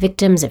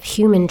 victims of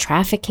human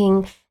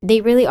trafficking. They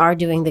really are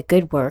doing the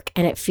good work,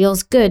 and it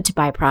feels good to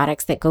buy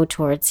products that go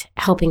towards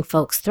helping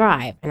folks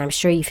thrive, and I'm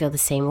sure you feel the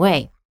same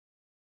way.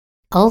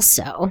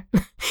 Also,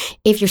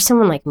 if you're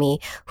someone like me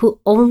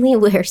who only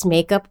wears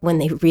makeup when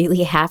they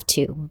really have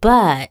to,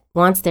 but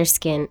wants their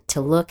skin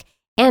to look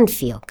and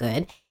feel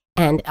good,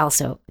 and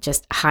also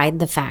just hide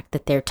the fact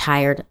that they're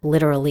tired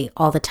literally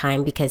all the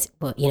time because,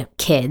 well,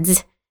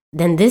 kids,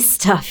 then this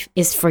stuff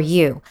is for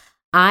you.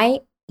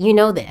 You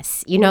know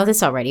this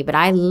already, but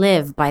I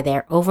live by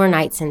their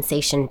overnight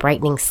sensation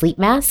brightening sleep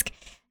mask.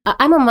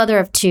 I'm a mother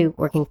of two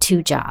working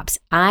 2 jobs.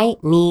 I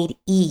need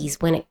ease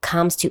when it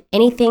comes to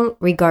anything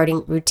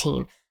regarding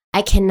routine.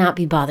 I cannot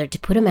be bothered to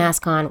put a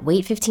mask on,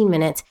 wait 15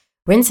 minutes,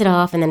 rinse it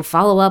off, and then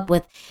follow up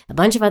with a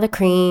bunch of other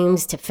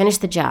creams to finish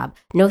the job.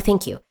 No,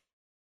 thank you.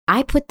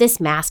 I put this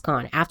mask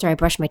on after I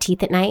brush my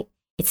teeth at night.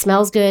 It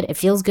smells good, it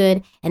feels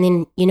good, and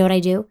then you know what I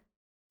do?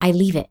 I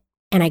leave it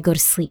and I go to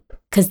sleep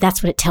because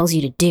that's what it tells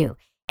you to do.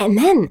 And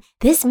then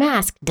this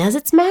mask does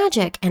its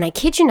magic, and I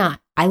kid you not,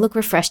 I look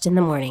refreshed in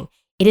the morning.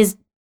 It is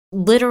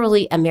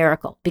literally a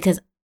miracle because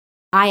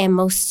I am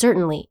most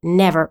certainly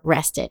never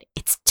rested.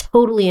 It's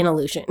totally an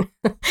illusion.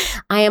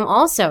 I am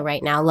also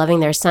right now loving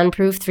their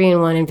Sunproof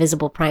 3-in-1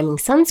 Invisible Priming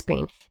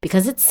Sunscreen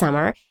because it's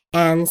summer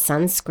and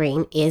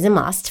sunscreen is a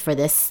must for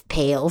this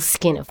pale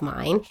skin of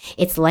mine.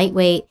 It's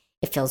lightweight,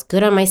 it feels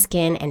good on my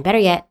skin, and better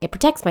yet, it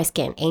protects my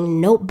skin. Ain't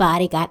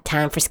nobody got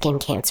time for skin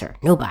cancer.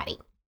 Nobody.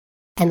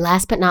 And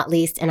last but not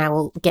least, and I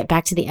will get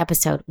back to the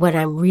episode, when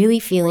I'm really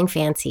feeling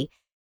fancy,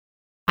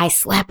 I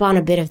slap on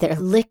a bit of their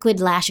Liquid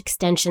Lash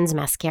Extensions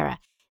mascara.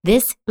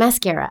 This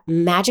mascara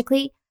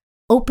magically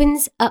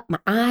opens up my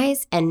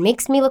eyes and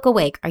makes me look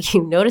awake. Are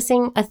you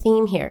noticing a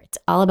theme here? It's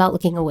all about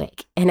looking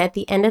awake. And at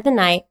the end of the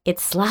night, it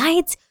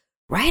slides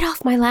right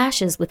off my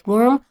lashes with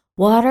warm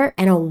water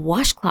and a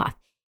washcloth.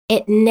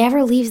 It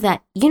never leaves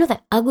that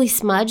ugly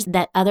smudge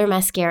that other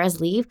mascaras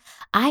leave.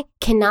 I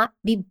cannot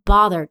be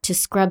bothered to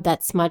scrub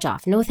that smudge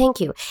off. No, thank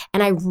you.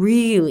 And I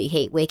really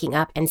hate waking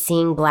up and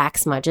seeing black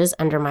smudges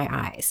under my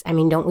eyes. I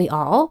mean, don't we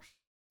all?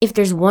 If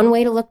there's one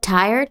way to look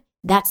tired,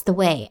 that's the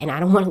way, and I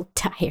don't want to look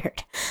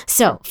tired.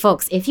 So,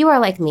 folks, if you are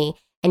like me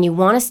and you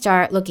want to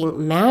start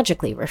looking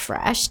magically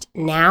refreshed,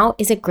 now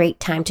is a great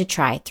time to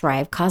try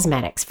Thrive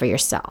Cosmetics for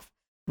yourself.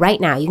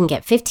 Right now, you can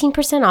get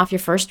 15% off your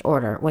first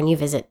order when you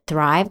visit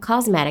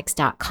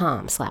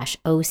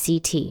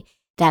thrivecosmetics.com/OCT.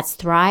 That's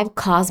Thrive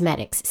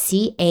Cosmetics,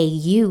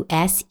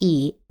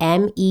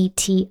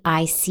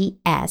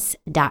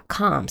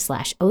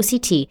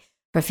 CAUSEMETICS.com/OCT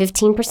for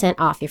 15%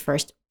 off your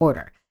first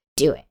order.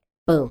 Do it.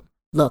 Boom.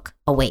 Look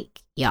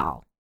awake,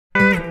 y'all.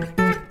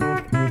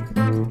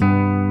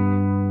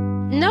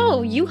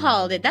 No, you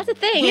hauled it. That's a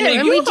thing. Yeah,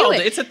 and you we do hold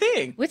it. it. It's a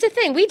thing. It's a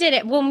thing. We did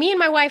it. Well, me and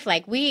my wife,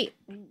 we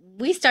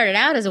we started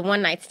out as a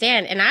one-night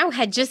stand, and I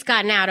had just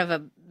gotten out of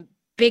a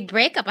big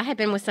breakup. I had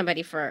been with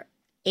somebody for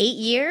 8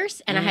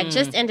 years, and I had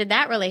just ended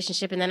that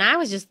relationship, and then I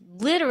was just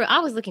I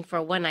was looking for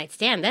a one-night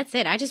stand. That's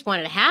it. I just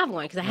wanted to have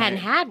one because I hadn't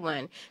had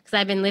one because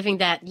I've been living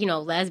that,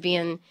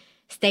 lesbian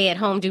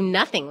stay-at-home,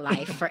 do-nothing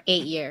life for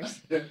 8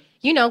 years.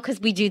 Because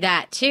we do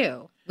that,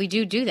 too. We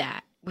do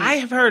that. I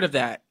have heard of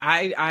that.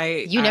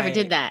 You never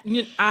did that.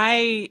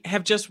 I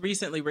have just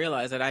recently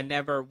realized that I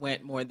never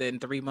went more than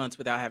 3 months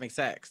without having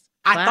sex.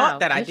 I Wow, thought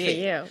that I good for did.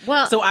 you.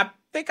 Well, So I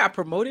think I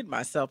promoted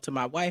myself to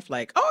my wife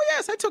like, oh,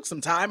 yes, I took some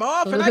time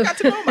off and I got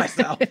to know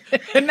myself.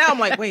 And now I'm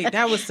like, wait,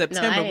 that was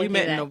September. didn't We do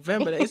met in that.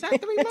 November. Is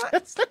that 3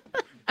 months?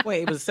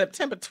 Wait, it was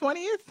September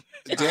 20th?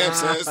 Damn,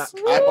 sis.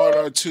 I bought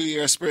her a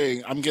 2-year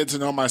spring. I'm getting to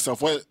know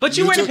myself. What? But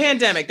you were in a took-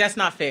 pandemic. That's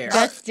not fair.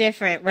 that's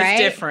different, right?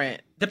 It's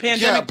different. The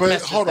pandemic. Yeah, but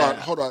messed us hold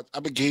up. on.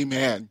 I'm a gay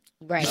man.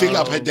 Right. You think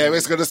a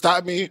pandemic's gonna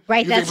stop me?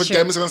 Right, You that's think true.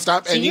 pandemic's gonna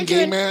stop So any you're gay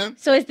doing- man?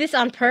 So is this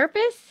on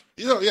purpose?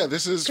 Yeah,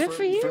 this is Good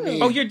for you.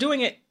 me. Oh, you're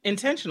doing it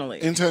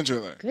intentionally.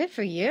 intentionally. Good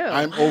for you.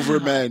 I'm over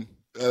men.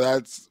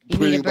 That's You need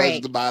pretty a much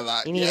break. the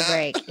byline. You need a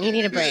break. You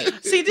need a break.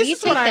 See, this You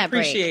is what take I that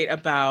break. appreciate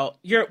about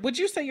would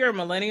you say you're a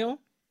millennial?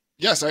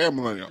 Yes, I am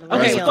millennial. Okay,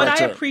 Millennial. That's what a I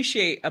term.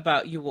 appreciate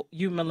about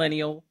you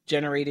millennial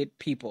generated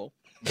people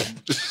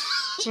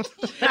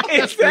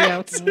is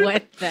that,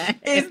 What the?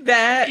 is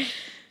that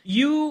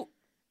you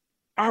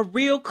are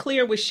real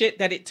clear with shit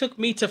that it took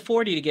me to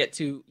 40 to get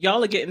to.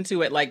 Y'all are getting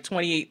to at like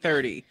 28,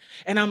 30.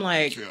 And I'm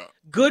like, Yeah.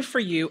 good for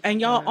you. And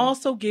y'all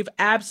also give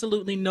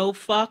absolutely no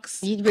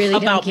fucks You really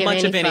don't about give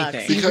much any of fucks.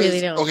 anything. You Because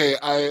really don't. okay,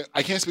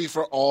 I can't speak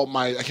for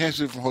I can't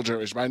speak for the whole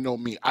generation, but I know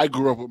me. I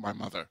grew up with my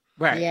mother.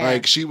 Right. Yeah.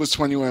 Like she was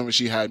 21 when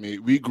she had me.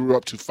 We grew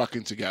up to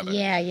fucking together.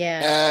 Yeah,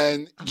 yeah.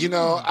 And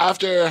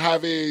after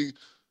having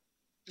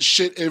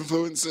shit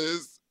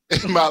influences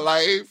in my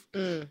life,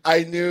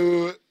 I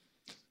knew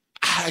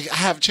I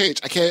have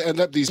changed. I can't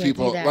end up these Can't do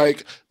people.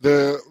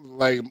 that.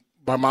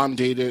 My mom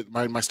dated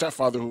my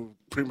stepfather, who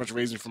pretty much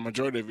raised me for the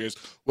majority of years,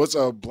 was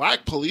a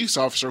black police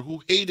officer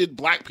who hated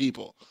black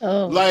people.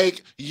 Oh.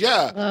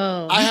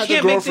 I had can't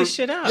to grow make from this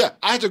shit up. Yeah,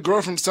 I had to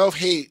grow from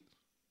self-hate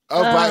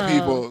of black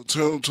people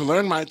to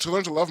learn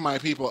to love my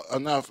people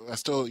enough. I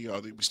still,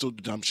 we still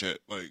do dumb shit.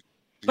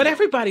 But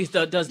everybody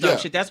does dumb Yeah.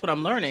 shit. That's what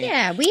I'm learning.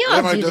 Yeah, we all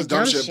Everybody do does the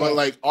dumb shit.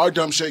 but our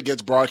dumb shit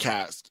gets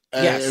broadcast,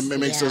 and Yes. it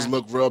makes Yeah. us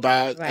look real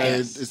bad, Right.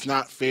 and it's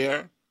not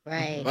fair.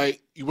 Right.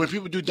 Like when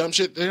people do dumb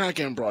shit, they're not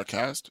getting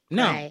broadcast.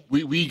 No. Right.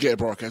 We get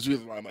broadcast. We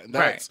and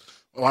that's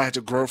what I had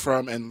to grow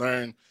from and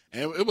learn,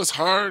 and it was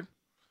hard.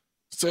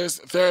 Sis,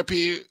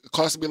 therapy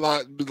cost me a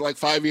lot, like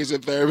 5 years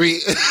of therapy.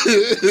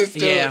 It's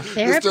still- Yeah.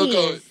 it's still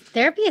going.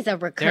 Therapy is a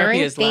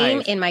recurring is theme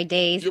life. in my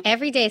days. Yep.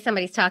 Every day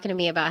somebody's talking to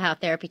me about how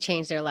therapy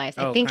changed their lives.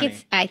 Oh, I think honey.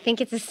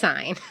 it's a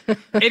sign.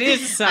 It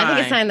is a sign. I think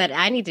it's a sign that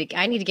I need to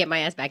get my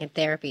ass back in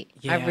therapy.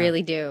 I Yeah.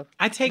 really do.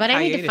 I take But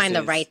I need to find the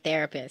hiatuses. right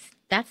therapist.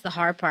 That's the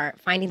hard part,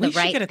 finding We the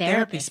right should get a therapy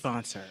therapist.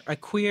 sponsor, a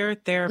queer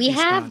therapy We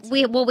have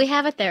sponsor. we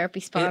have a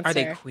therapy sponsor. Are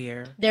they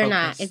queer? They're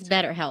not. focused? It's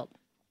BetterHelp.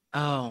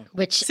 Oh.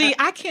 Which See,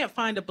 I can't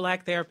find a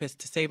black therapist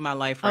to save my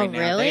life right Oh, now.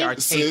 really? They are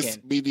Sis,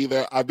 taken. me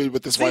neither. I've been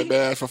with this white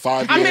man for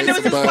 5 I years. mean, there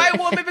was this but- white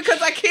woman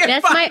because I can't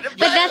that's find but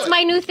that's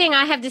my new thing.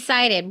 I have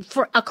decided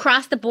for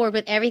across the board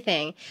with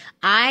everything.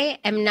 I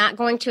am not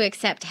going to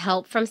accept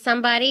help from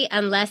somebody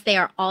unless they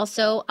are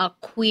also a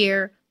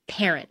queer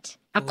parent,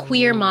 a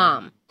queer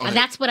mom. Okay.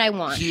 That's what I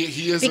want.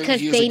 He is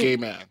Because a they- gay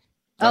man.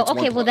 That's Oh,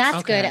 okay. one Well, plus. that's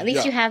Okay. good. At least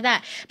Yeah. you have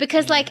that.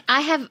 Because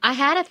I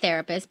had a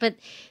therapist, but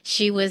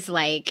she was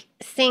like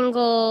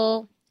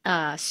single,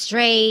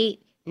 straight,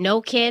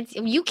 no kids.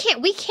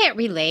 We can't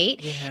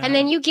relate. Yeah. And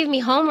then you give me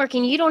homework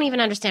and you don't even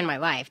understand my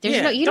life. There's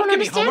Yeah, no, you don't give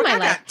me understand homework.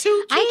 my I life. got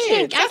 2 I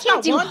kids. That's can't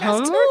not do one, that's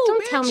homework. 2,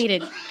 Don't bitch. tell me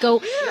to go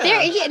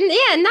there.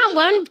 Yeah, not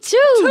 1,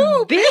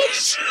 2,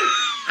 bitch.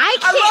 I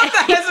I love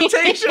can't. the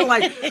hesitation.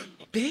 Like,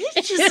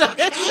 bitch is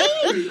okay.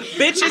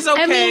 Bitch is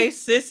okay. mean,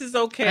 sis is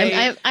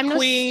okay. I'm no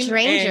Queen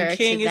stranger and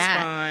king to is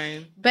that.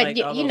 fine. But Like,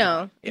 you all over.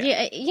 know,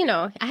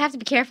 Yeah. I have to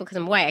be careful because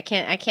I'm white. I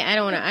can't. I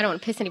don't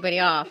want to piss anybody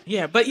off.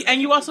 Yeah, but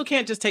and you also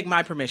can't just take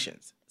my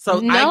permissions. So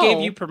I No.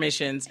 gave you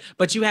permissions,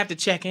 but you have to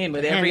check in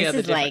with Man, every this other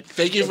is different. like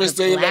Thank you for it's a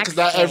saying that black because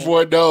not state.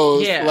 everyone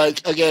knows. Yeah.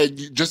 Like, again,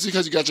 just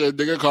because you got your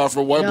nigga card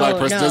from one No, black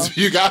person no. doesn't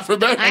mean you got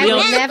from everyone. I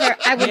would never.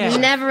 I would Yeah.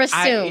 never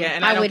assume. yeah,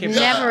 and I I don't would give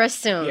never a-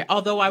 assume. Yeah,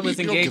 although I was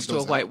You don't engaged give to a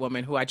those white out.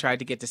 woman who I tried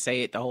to get to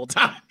say it the whole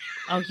time.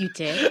 Oh, you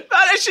did.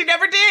 But she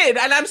never did,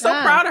 and I'm so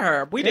Ah, proud of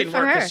her. We good didn't for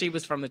work her. because she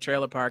was from the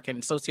trailer park,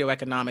 and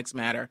socioeconomics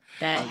matter.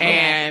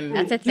 And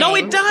that's a thing. No,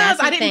 it does. That's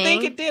a I didn't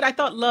think thing. it did. I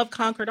thought love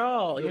conquered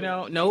all.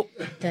 Nope.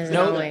 Doesn't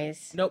Nope.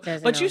 always. Nope.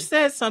 Doesn't But you always.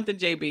 said something,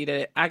 JB,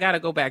 that I got to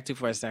go back to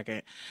for a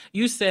second.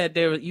 You said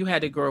you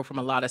had to grow from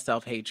a lot of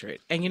self-hatred.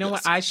 And you know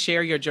what? I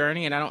share your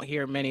journey, and I don't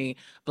hear many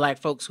black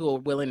folks who are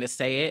willing to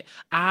say it.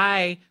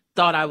 I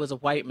thought I was a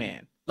white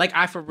man. Like,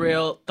 I for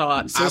real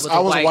thought Sis, I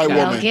was a white guy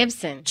Mel woman.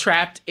 Gibson.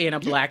 trapped in a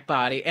black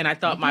body. And I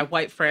thought my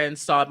white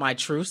friends saw my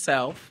true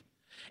self.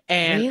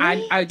 And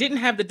Really? I didn't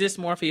have the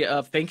dysmorphia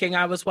of thinking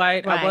I was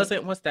white. Right. I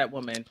wasn't, what's that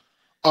woman?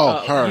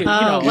 Oh, her. You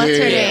know, what's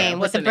her Yeah. name?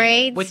 What's With the her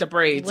name? braids? With the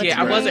braids. With Yeah,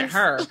 the I wasn't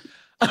her.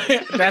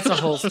 That's a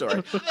whole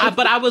story.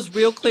 But I was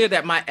real clear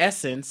that my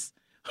essence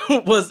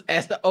was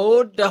as the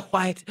old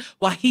Wahite.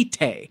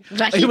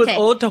 It was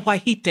old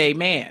Wahite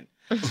man.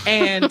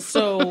 And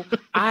so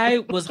I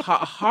was a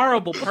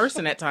horrible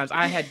person at times.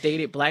 I had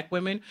dated black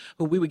women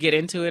who we would get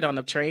into it on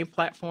the train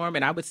platform,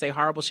 and I would say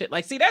horrible shit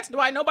like, see, that's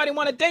why nobody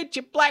want to date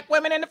you black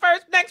women in the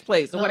next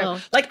place or whatever.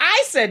 Uh-oh. Like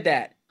I said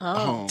that.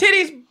 Oh.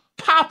 Titties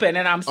popping,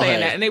 and I'm saying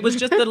that. And it was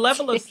just the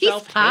level of He's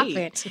self-hate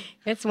popping.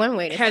 That's one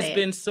way to has say it.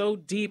 been so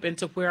deep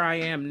into where I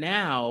am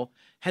now,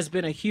 has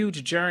been a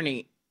huge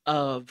journey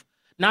of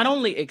not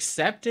only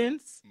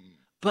acceptance,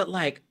 but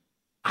like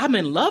I'm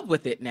in love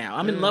with it now.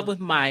 I'm in love with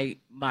my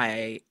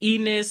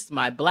e-ness,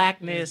 my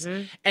blackness.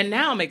 And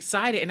now I'm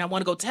excited and I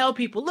want to go tell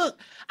people, look,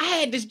 I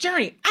had this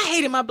journey. I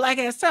hated my black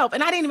ass self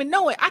and I didn't even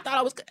know it. I thought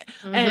I was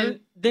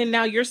And then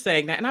now you're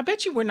saying that. And I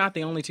bet you we're not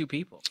the only two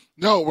people.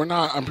 No, we're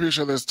not. I'm pretty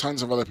sure there's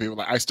tons of other people.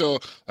 Like I still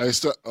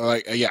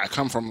like I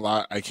come from a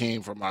lot. I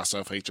came from a lot of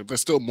self-hatred.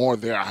 There's still more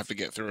there I have to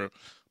get through.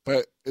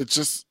 But it's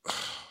just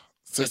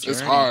it's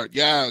hard.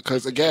 Yeah,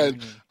 because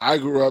again, I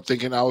grew up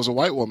thinking I was a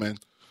white woman.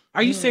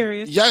 Are you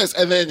serious? Yes,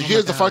 and then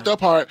here's the fucked up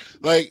part.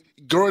 Like,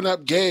 growing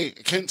up gay,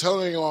 I couldn't tell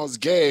anyone I was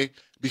gay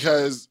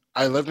because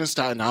I lived in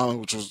Staten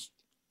Island, which was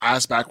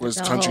ass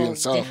backwards country and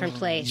stuff. Different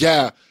place.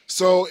 Yeah,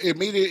 so it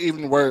made it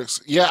even worse.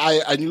 Yeah,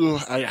 I knew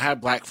I had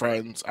black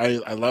friends. I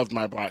loved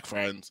my black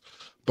friends.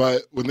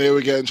 But when they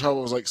would get in trouble,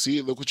 I was like, see,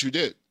 look what you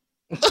did.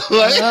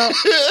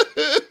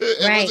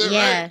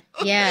 Right,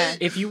 yeah.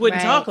 If you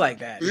wouldn't talk like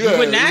that, you Yeah,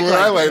 wouldn't act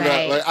like that.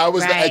 that. Like I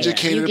was the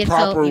educated, you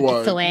proper you one.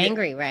 get so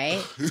angry,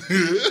 right?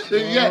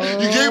 Yeah,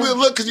 you gave me a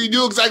look because you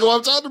knew exactly what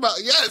I'm talking about.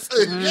 Yes.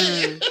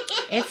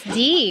 It's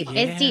deep.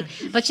 Yeah. It's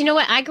deep. But you know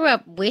what? I grew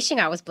up wishing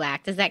I was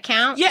black. Does that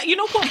count? Yeah, you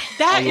know what?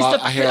 That is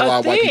I hear a lot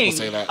of white people thing.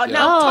 say that.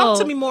 Now, talk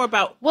to Oh. me more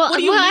about Well, what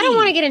do you mean? I don't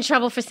want to get in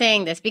trouble for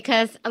saying this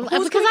because gonna I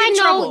get in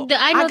know trouble?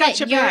 that I got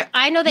your back.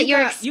 I know that You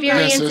your got- you got-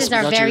 experiences Yes, sis, we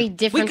are got very you.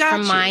 different We got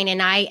from you. mine,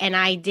 and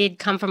I did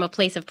come from a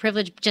place of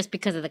privilege just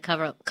because of the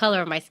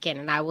color of my skin,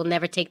 and I will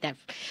never take that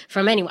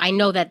from anyone. I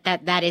know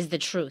that is the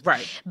truth.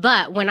 Right.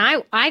 But when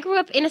I grew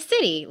up in a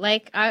city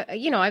like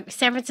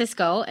San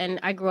Francisco, and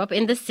I grew up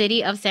in the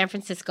city of San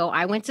Francisco.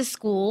 I went to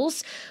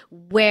schools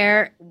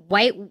where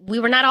we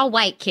were not all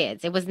white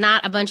kids. It was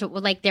not a bunch of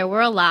there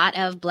were a lot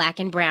of black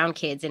and brown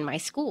kids in my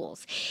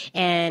schools,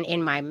 and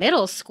in my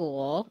middle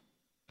school,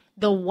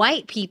 the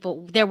white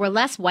people, there were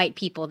less white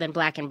people than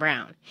black and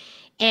brown,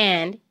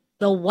 and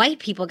the white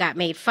people got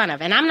made fun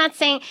of. And I'm not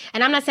saying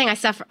I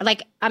suffer.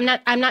 Like, I'm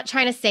not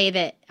trying to say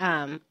that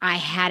I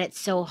had it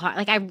so hard.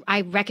 Like,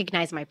 I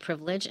recognize my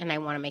privilege, and I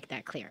want to make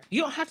that clear.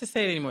 You don't have to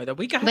say it anymore, though.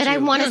 We got But you. I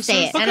want to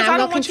say it, Because and I will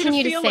don't want you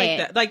continue to feel say like it.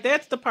 that. Like,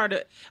 that's the part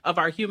of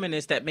our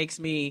humanness that makes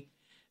me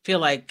feel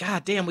like,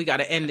 God damn, we got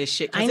to end this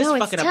shit. I Because know,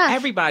 it's it's fucking tough. up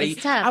everybody.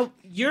 It's tough.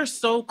 You're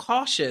so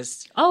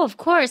cautious. Oh, of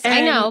course, I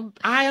And know.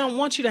 I don't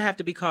want you to have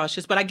to be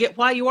cautious, but I get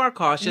why you are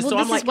cautious. Well, so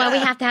this I'm like, is why we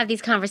have to have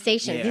these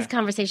conversations. Yeah. These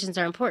conversations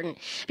are important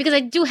because I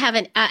do have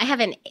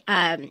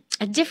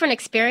a different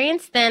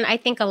experience than I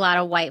think a lot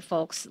of white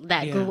folks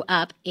that Yeah. grew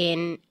up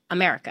in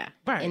America,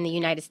 Right. in the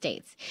United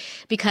States,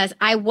 because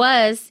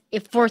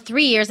for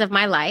 3 years of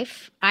my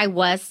life, I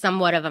was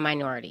somewhat of a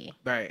minority.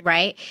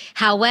 Right.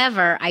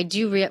 However, I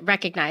do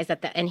recognize that,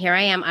 and here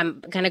I am.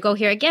 I'm going to go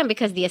here again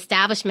because the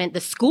establishment,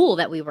 the school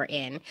that we were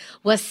in,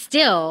 was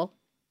still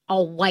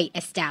a white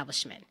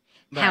establishment.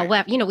 Right.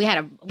 However,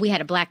 we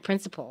had a black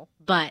principal,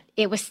 but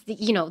it was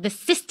the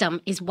system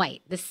is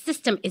white. The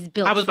system is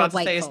built. I was about for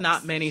white to say it's folks.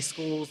 not many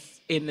schools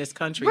in this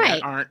country Right.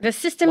 that aren't. The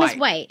system is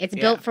white. It's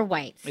Yeah. built for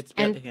whites. It's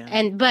built-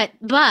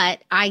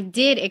 but I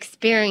did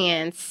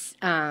experience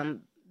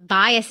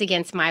bias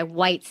against my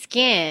white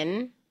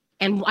skin,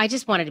 and I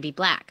just wanted to be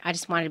black. I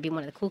just wanted to be one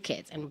of the cool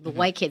kids, and the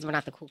white kids were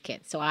not the cool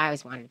kids, so I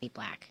always wanted to be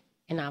black.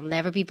 And I'll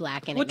never be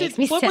black, and What it makes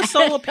me what sad. was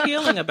so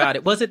appealing about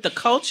it? Was it the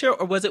culture,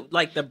 or was it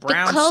like the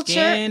brown the culture,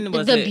 skin?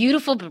 Was the it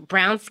beautiful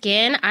brown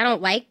skin. I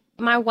don't like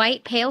my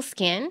white pale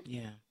skin.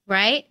 Yeah.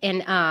 Right? And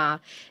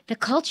the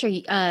culture,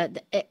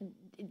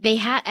 they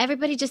had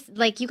everybody just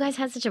like you guys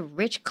had such a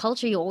rich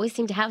culture. You always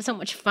seemed to have so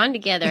much fun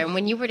together. And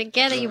when you were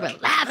together, you were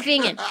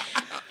laughing and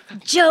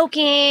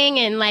joking.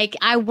 And like,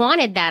 I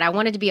wanted that. I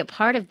wanted to be a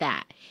part of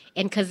that.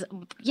 And because,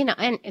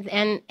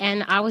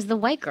 and I was the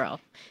white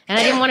girl. And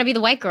I didn't want to be the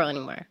white girl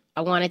anymore.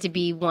 I wanted to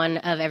be one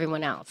of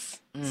everyone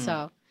else.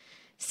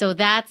 So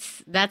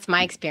that's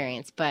my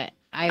experience. But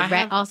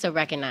I also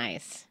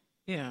recognize,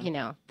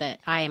 that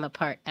I am a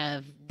part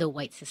of the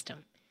white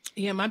system.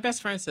 Yeah, my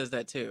best friend says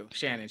that too.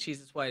 Shannon,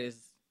 she's as white as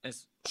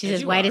She's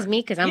as you white are. as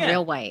me because I'm Yeah.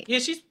 real white. Yeah,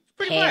 she's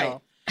pretty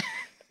Pale.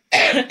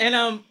 white.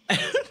 And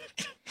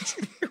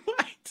she's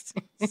white.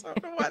 So I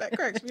don't know why that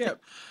cracks me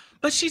up.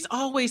 But she's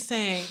always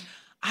saying,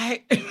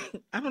 I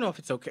don't know if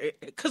it's okay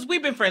because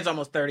we've been friends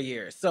almost 30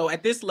 years. So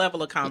at this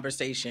level of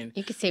conversation,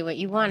 You can say what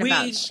you want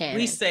about Shannon.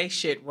 we say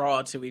shit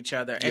raw to each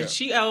other. Yeah. And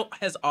she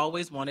has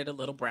always wanted a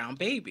little brown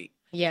baby.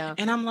 Yeah.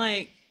 And I'm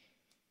like,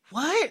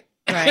 what?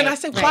 Right, And I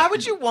said, right. why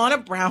would you want a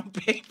brown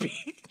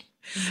baby?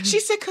 She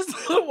said, because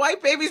little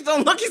white babies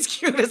don't look as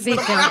cute as They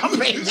little don't. brown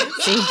babies.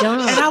 They don't.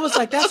 And I was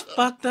like, that's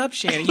fucked up,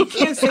 Shannon. You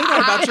can't say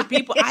that about your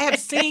people. I have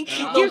seen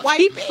cute little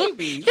white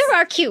babies. There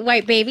are cute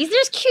white babies.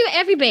 There's cute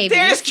every baby.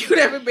 There's cute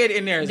every bit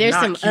in there. There's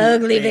not some cute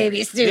ugly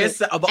babies too.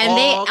 There's of and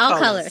they all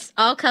colors.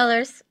 All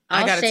colors.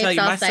 I all gotta shapes, tell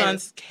you, all my sizes.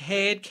 son's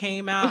head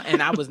came out,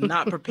 and I was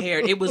not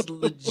prepared. It was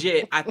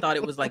legit. I thought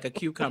it was like a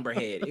cucumber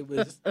head. It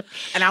was,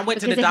 and I went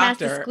to Because the it has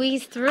doctor. to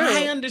squeeze through.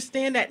 I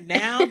understand that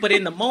now, but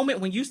in the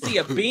moment when you see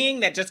a being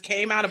that just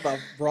came out of a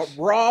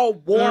raw,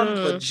 warm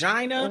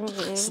vagina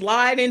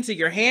slide into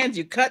your hands,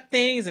 you cut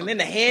things, and then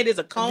the head is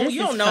a cone. This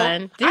you is don't know.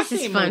 fun. This I've is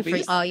seen fun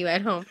movies. for all you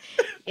at home.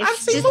 I've It's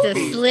seen just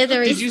movies. a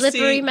slithery, Did you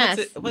slippery see,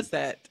 mess. What's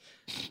that?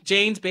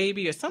 Jane's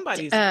Baby or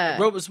somebody's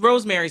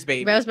Rosemary's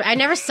Baby. Rosemary. I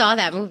never saw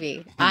that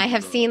movie. I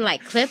have seen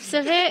like clips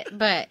of it,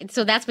 but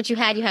so that's what you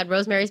had. You had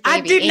Rosemary's Baby.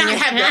 I did in not your-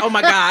 have that. Oh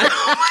my god!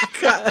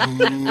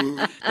 Oh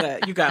my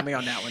god! You got me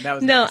on that one. That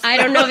was No, nice. I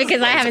don't know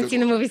because I haven't seen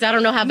the movie, so I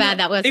don't know how bad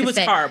that was. It to was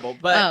say. horrible,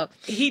 but Oh.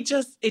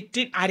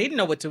 I didn't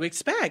know what to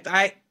expect.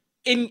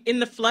 In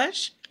the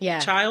flesh, Yeah.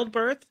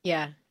 childbirth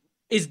Yeah.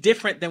 is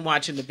different than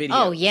watching the video.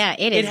 Oh yeah,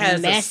 it is It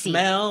has messy. a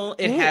smell.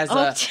 It Ooh, has oh.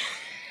 a.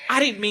 I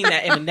didn't mean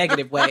that in a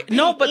negative way.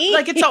 No, but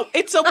like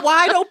it's a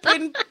wide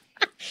open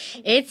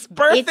It's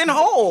birthing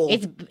hole.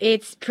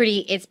 It's pretty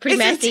It's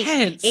messy.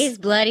 intense. It's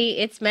bloody.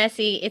 It's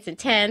messy. It's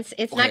intense.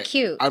 It's not Okay,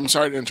 cute. I'm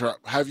sorry to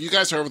interrupt. Have you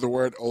guys heard of the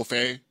word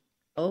Ofe?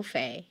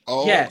 Ofe.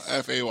 Yes.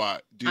 O-F-A-Y.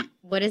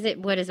 What is it?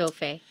 What is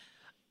Ofe?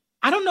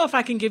 I don't know if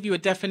I can give you a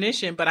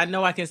definition, but I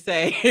know I can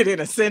say it in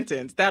a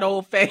sentence. That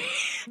old face.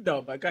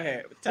 No, but go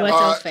ahead. Tell me.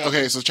 What's Ofe?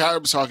 Okay, so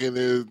Chad was talking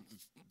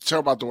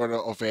about the word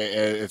Ofe,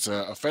 and it's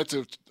a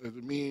offensive.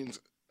 It means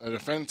an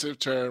offensive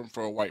term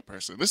for a white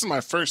person. This is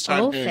my first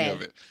time Ofe. hearing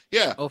of it.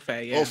 Yeah,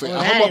 Ofe, yeah. Ofe. Well,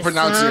 I that hope I'm is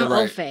pronouncing it some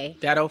right. Ofe.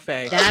 That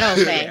Ofe. That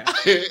Ofe.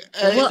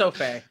 And It's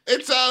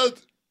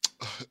Ofe.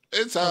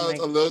 it sounds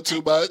my- a little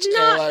too much.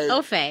 Not and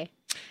like, Ofe.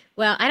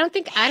 Well, I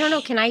don't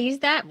know. Can I use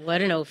that?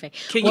 What an Ofe.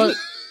 Can Well, you?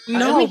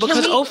 No, can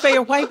because we- Ofe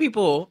are white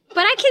people.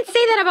 But I can say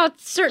that about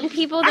certain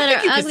people that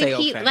think you are can ugly say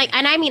people. Ofe. Like,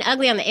 and I mean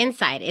ugly on the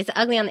inside. It's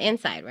ugly on the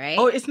inside, right?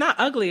 Oh, it's not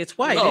ugly. It's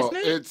white, no, isn't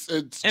it?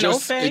 it's An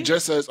just Ofe? it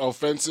just says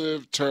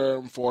offensive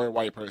term for a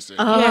white person.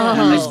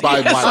 Oh. Used by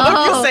Yes. white Oh.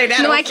 people. You can say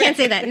that, No, I Ofe. can't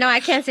say that. No, I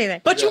can't say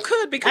that. But you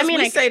could because I mean,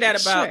 we I say that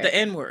could, about sure. the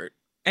N word.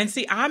 And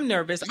see, I'm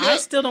nervous. Yeah. I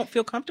still don't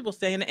feel comfortable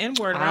saying the N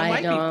word around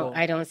white people.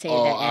 I don't say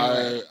Oh, that.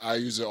 N-word. I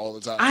use it all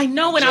the time. I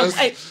know,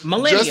 and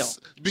millennial.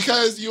 Just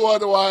because you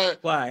wonder why,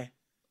 Why?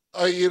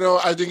 I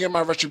didn't get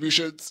my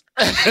retributions,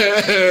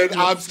 and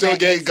I'm still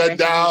getting gunned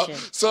down.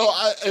 retribution. So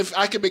if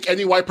I can make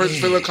any white person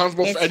feel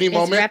uncomfortable for any It's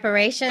moment,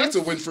 reparations. that's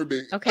a win for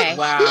me. Okay.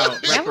 Wow.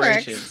 That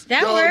Reparations. works.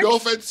 That no, works. no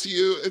offense to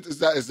you. Is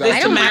that It's I the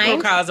don't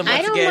mind. macrocosm I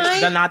once don't again,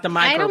 mind. not the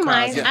I don't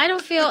mind. microcosm.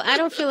 I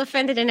don't feel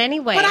offended in any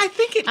way. But I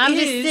think I'm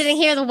just sitting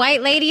here, the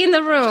white lady in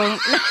the room.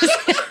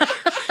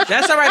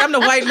 That's all right. I'm the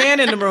white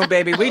man in the room,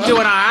 baby. We doing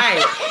all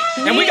right.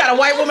 And we got a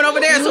white woman over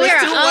there, so we it's are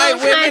two all white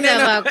women kinds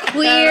and of a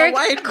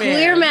white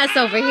queer man. mess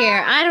over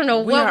here. I don't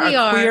know We what are we a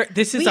are. queer-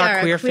 this is We our are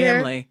a queer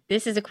family.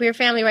 This is a queer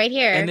family right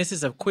here. And this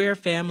is a queer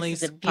families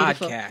This is a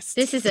beautiful- podcast.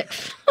 This is a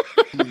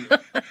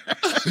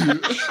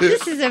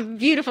this is a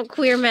beautiful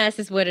queer mess,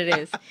 is what it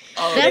is. That's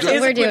what It's we're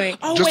queer- doing.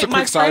 Oh, Just wait, a my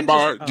quick friend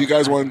sidebar. just- Do you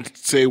guys want to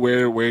say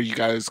where you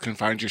guys can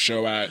find your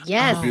show at?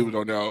 Yes. If people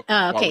don't know.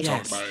 Oh, okay. While we talk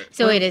Yes. about it.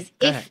 So it is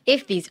Go ahead.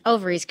 if these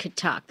ovaries could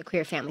talk, the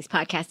Queer Families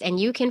podcast, and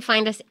you can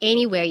find us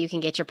anywhere you can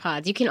get your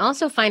pods. You can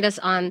also find us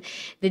on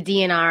the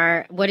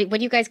DNR. What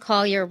do you guys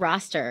call your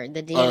roster?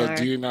 The DNR.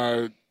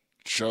 DNR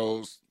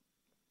shows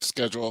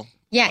schedule.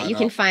 Yeah, I you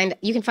know.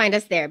 can find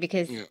us there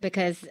because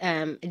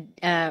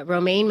Yeah.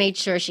 Romaine made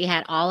sure she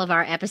had all of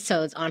our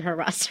episodes on her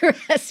roster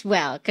as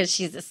well because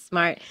she's a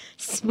smart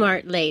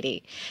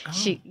lady.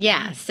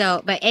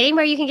 So but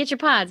anywhere you can get your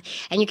pods,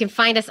 and you can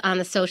find us on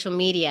the social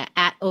media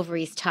at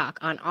Ovaries Talk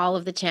on all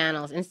of the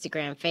channels: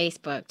 Instagram,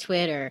 Facebook,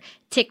 Twitter,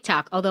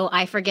 TikTok. Although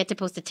I forget to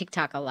post to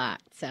TikTok a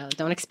lot, so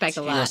don't expect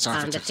a You lot guys talk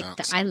on for the TikTok.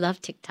 TikToks. I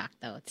love TikTok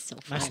though; it's so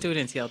My fun.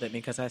 students yelled at me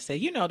because I said,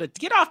 to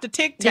get off the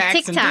Tic The Tacs and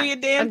do TikTok. your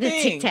damn The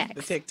thing. Tic Tacs.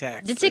 The Tic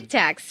Tacs. The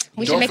TikToks.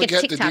 We should Don't make a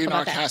forget the TikTok DNR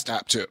about that. Cast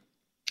app too.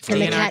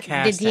 And the DNR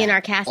Cast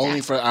DNR Cast Only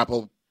app. for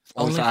Apple.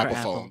 Only for Apple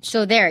phones.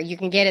 So there, you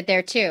can get it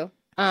there too.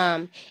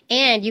 And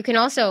you can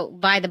also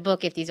buy the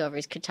book If These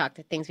Ovaries Could Talk,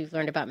 the things we've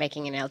learned about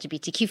making an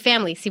LGBTQ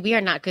family. See, we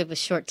are not good with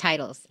short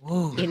titles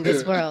in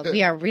this world.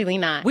 We are really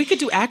not. We could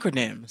do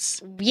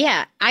acronyms.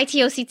 Yeah,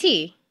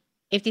 ITOCT.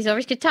 If These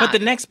Ovaries Could Talk. But the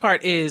next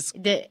part is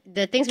the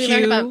things we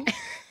learned about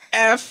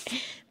F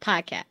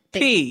podcast. The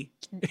P.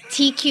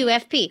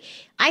 TQFP.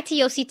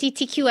 ITOCT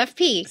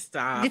TQFP.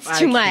 Stop. It's I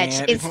too much.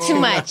 can't. It's too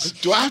much.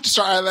 Do I have to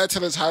start adding that to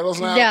the titles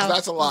now? No, 'Cause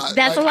that's a lot.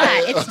 That's Like,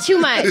 a lot. It's too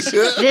much.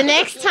 The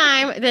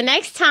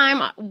next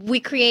time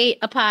we create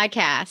a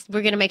podcast,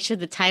 we're gonna make sure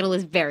the title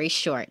is very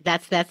short.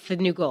 That's the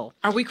new goal.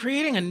 Are we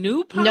creating a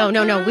new podcast?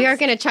 No. We are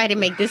gonna try to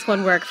make this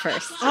one work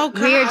first. Oh,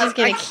 God. We are just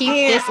gonna I keep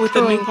can't this with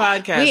the new going.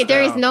 podcast,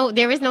 There is though. no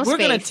We're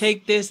space. going to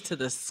take this to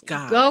the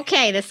sky.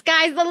 Okay, the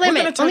sky's the limit. We're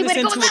going to turn Only this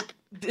way to go into is up.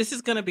 This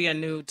is going to be a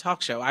new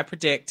talk show. I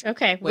predict.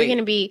 Okay, Wait, we're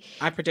gonna be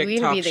talk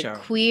the show.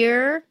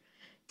 queer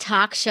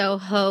talk show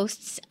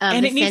hosts of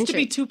And the it needs to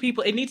century. be two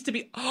people. It needs to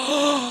be,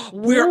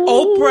 we're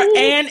Oprah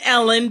and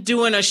Ellen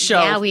doing a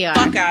show. Yeah, we are.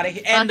 Fuck out of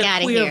here. And Fuck the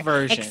outta queer here.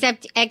 version.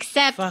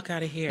 Except Fuck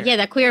out of here. yeah,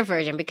 the queer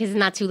version because it's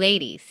not two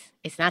ladies.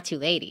 It's not two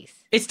ladies.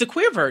 It's the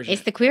queer version.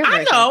 It's the queer I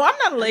version. know. I'm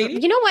not a lady.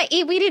 You know what?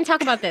 E, we didn't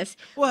talk about this.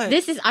 What?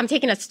 I'm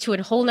taking us to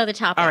a whole nother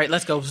topic. All right,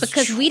 let's go.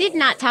 Because we did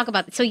not talk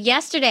about this. So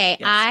yesterday,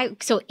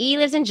 so E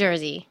lives in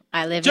Jersey.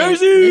 I live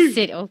Jersey! in the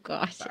city. Oh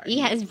gosh, Sorry.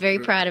 E is very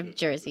proud of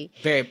Jersey.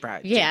 Very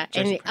proud. Yeah,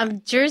 Jersey proud.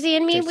 and Jersey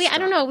and me, Jersey I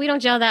don't strong. know, we don't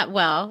gel that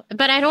well.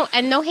 But I don't,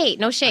 and no hate,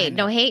 no shade,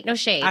 no hate, no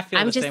shade. I feel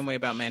I'm the just, same way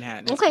about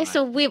Manhattan. It's okay, fine.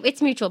 so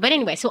it's mutual. But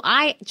anyway, so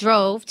I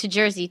drove to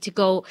Jersey to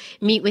go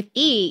meet with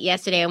E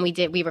yesterday, and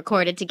we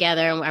recorded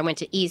together, and I went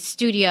to E's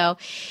studio,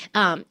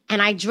 and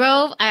I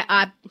drove.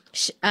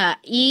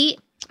 E,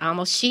 I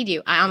almost sheed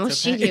you.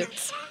 It's okay. you.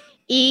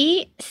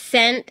 E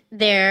sent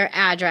their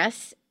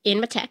address in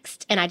my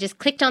text, and I just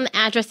clicked on the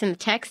address in the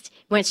text,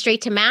 went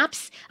straight to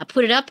Maps. I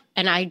put it up,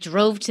 and I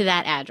drove to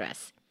that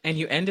address. And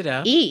you ended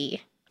up.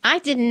 I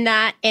did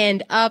not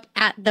end up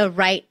at the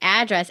right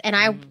address, and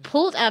I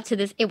pulled up to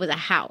this. It was a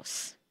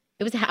house.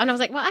 It was a house, and I was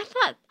like, "Well,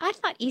 I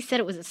thought E said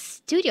it was a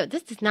studio.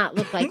 This does not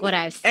look like what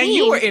I've seen." And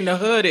you were in the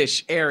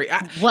hoodish area.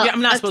 I'm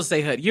not supposed to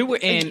say hood. You were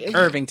in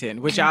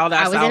Irvington, which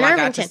that's all I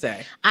got to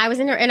say. I was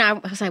in there, and I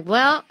was like,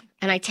 "Well,"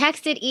 and I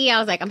texted E. I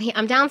was like,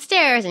 "I'm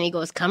downstairs," and he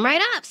goes, "Come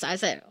right up." So I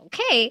said,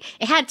 "Okay."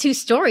 It had 2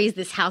 stories,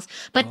 this house,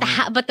 but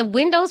the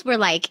windows were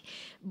like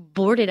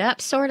boarded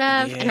up, sort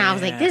of, and I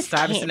was like, "This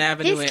Stuyvesant can't,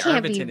 Avenue this in can't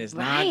Irvington be is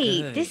not right.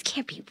 good." This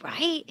can't be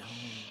right."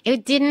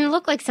 It didn't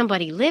look like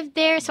somebody lived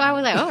there, so I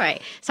was like, "All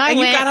right." So I And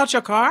went. you got out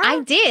your car?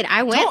 I did.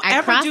 I went. Don't I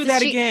ever crossed do the that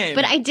street, again.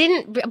 but I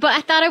didn't. But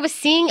I thought I was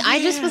seeing. I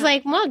just was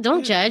like, "Well,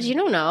 don't judge. You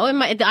don't know."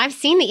 I've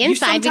seen the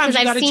inside because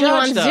I've seen you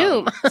on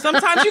Zoom.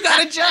 Sometimes you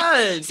gotta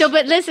judge. So,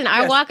 but listen,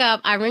 I walk up,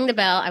 I ring the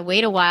bell, I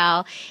wait a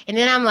while, and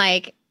then I'm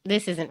like,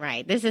 this isn't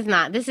right. This is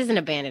an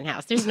abandoned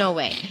house. There's no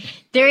way.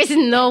 There is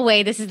no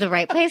way this is the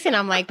right place. And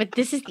I'm like, but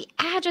this is the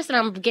address. And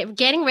I'm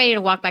getting ready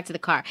to walk back to the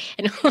car.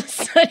 And all of a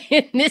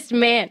sudden, this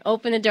man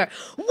opened the door.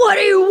 "What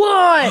do you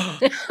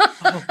want?"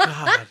 Oh,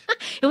 God.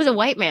 It was a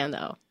white man,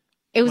 though.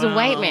 It was a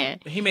white man.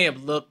 He may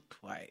have looked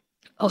white.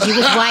 Oh, he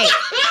was white.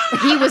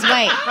 He was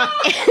white.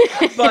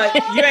 But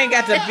you ain't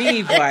got to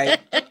be white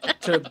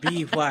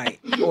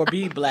or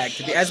be black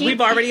to be, as we've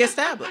already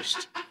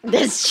established.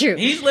 That's true.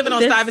 He's living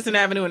on Stuyvesant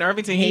Avenue in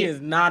Irvington. He is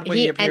not what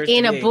he appears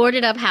in to a be.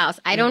 boarded up house.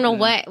 I don't know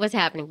what was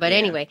happening, but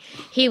anyway,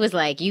 he was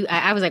like,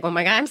 I was like, "Oh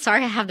my God, I'm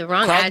sorry, I have the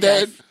wrong Crack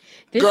address."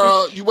 dead?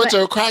 Girl, you went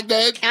to a crack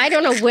dead? I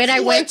don't know what I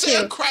went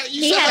to.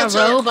 He had a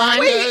robe on,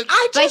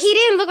 but he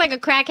didn't look like a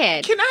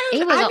crackhead.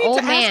 He was an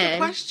old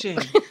man. Ask a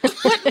question.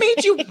 What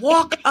made you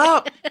walk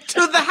up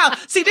to the house?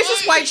 See, this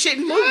is white shit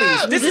in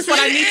movies. This is what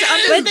I need to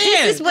understand. But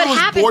this is what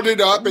happened. Boarded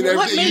up and What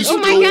everything. made You you Oh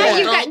used my to God, walk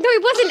you up. got no.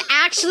 It wasn't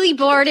actually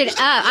boarded up.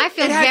 I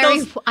feel It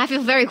had I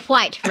feel very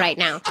white right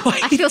now.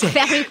 I feel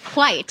very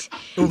white.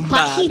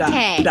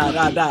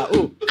 Wahite.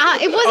 Ooh.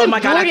 It wasn't. Oh my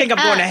God, I think boarded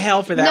I'm going to up.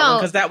 hell for that No. one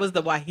because that was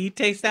the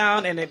Wahite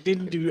sound and that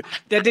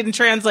didn't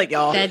translate,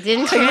 y'all. That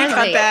didn't Can you translate.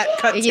 cut that?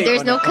 Cut tape There's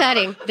on no that.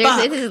 cutting. Fuck.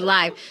 This is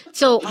live.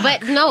 So,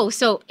 but no,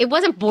 so it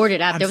wasn't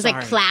boarded up. I'm There was sorry.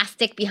 like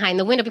plastic behind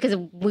the window because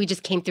we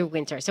just came through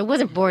winter. So it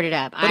wasn't boarded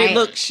up. But it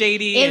looked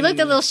shady. It and- looked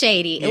a little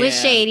shady. It was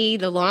Yeah. shady.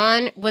 The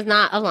lawn was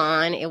not a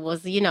lawn. It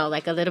was,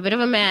 like a little bit of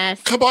a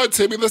mess. Come on,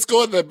 Timmy, let's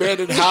go in the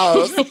abandoned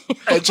house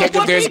and check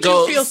What if there's made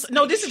you feel? ghosts.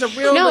 No, this is a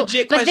real No,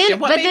 legit but question. then-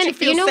 What but made then, you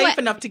feel you know safe what?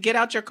 enough to get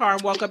out your car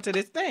and walk up to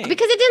this thing?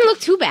 Because it didn't look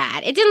too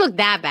bad. It didn't look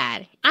that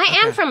bad.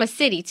 I am from a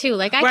city too.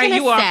 Like I Right,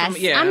 can you are assess.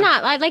 from- yeah. I'm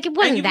not like it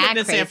wasn't and you've that lived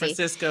in crazy. San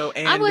Francisco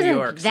and I wasn't New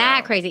York.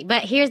 that so. crazy.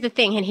 But here's the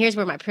thing, and here's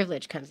where my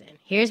privilege comes in.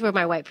 Here's where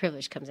my white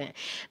privilege comes in.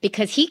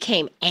 Because he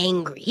came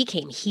angry. He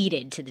came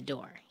heated to the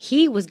door.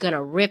 He was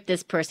gonna rip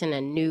this person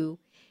a new,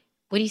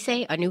 what do you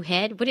say? A new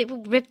head? Would it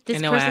rip this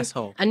A new person?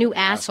 asshole. A new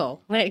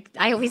asshole.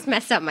 I always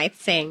mess up my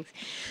sayings.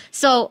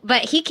 So,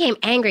 but he came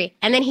angry,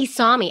 and then he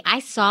saw me. I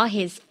saw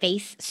his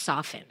face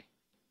soften.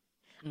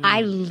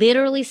 I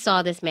literally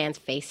saw this man's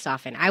face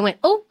soften. I went,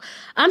 "Oh,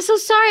 I'm so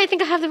sorry. I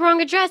think I have the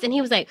wrong address." And he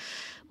was like,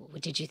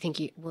 "What did you think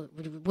you?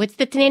 What's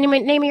the name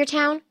of your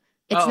town?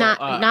 It's Oh,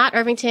 not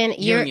Irvington.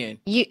 Union.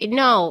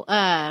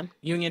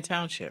 Union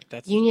Township.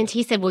 That's Union."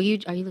 He said, "Well,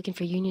 are you looking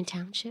for Union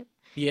Township?"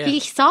 Yeah. He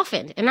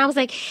softened, and I was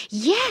like,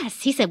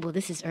 "Yes." He said, "Well,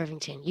 this is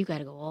Irvington. You got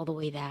to go all the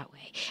way that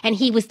way." And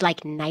he was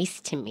like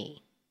nice to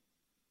me.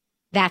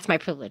 That's my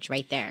privilege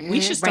right there.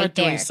 We should start right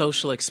doing there.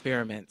 social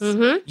experiments.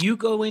 Mhm. You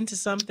go into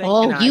something.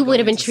 Oh, and I you go would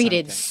have been into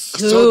treated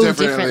something. so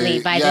differently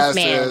by Yes, this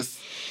man. sis.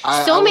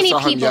 I So many saw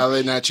him people-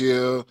 yelling at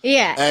you.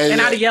 Yeah. And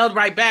I'd have yelled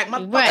right back.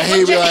 Motherfucker, Right. what He'd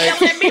you be like-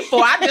 yelling at me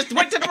for? I just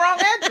went to the wrong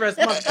address.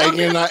 And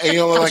Motherfucker. you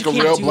don't look like a You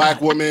can't real do black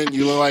that. woman.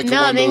 You look like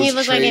No, one of then those you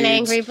look like an trades.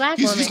 angry black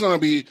He's woman. gonna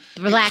be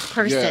Black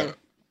person.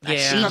 Yeah. Yeah.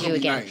 She's You gonna be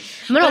again.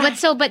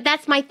 nice. No, but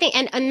that's my thing.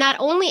 And not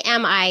only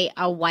am I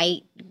a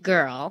white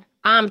girl,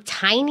 I'm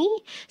tiny,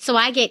 so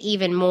I get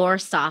even more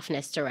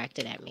softness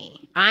directed at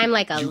me. I'm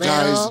like a You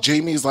little. guys,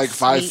 Jamie's like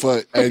 5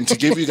 foot, and to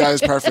give you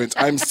guys preference,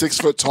 I'm 6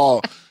 foot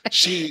tall.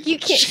 You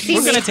can't see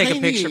We're me. gonna take a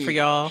picture for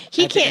y'all.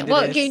 He at the can't. end of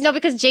Well, this. you know,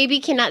 because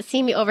JB cannot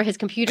see me over his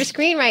computer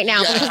screen right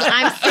now because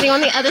I'm sitting on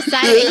the other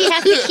side. And he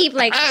has to keep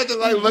like I had to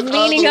like look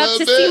leaning up up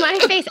a to little see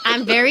bit. my face.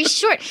 I'm very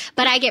short,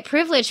 but I get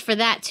privileged for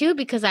that too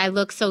because I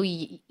look so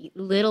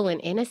little and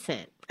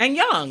innocent and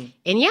young.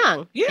 and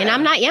young. Yeah. And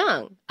I'm not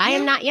young. I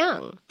am not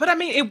young. But I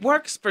mean, it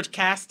works for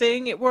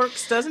casting. It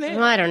works, doesn't it?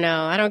 Well, I don't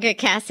know. I don't get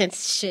cast in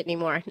shit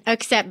anymore,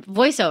 except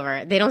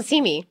voiceover. They don't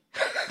see me.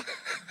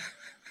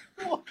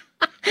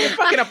 You're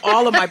fucking up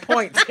all of my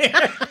points here.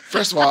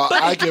 First of all,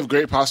 I give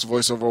great props to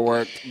voiceover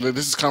work. This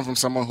has come from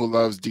someone who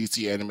loves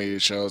DC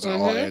animated shows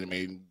and all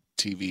animated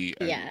TV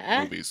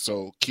and movies.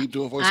 So keep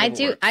doing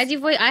voiceover work. I do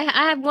voice. I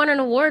have won an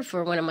award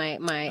for one of my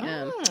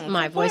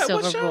my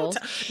voiceover roles.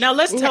 Now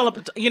let's tell.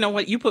 You know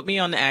what? You put me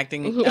on the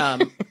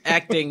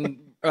acting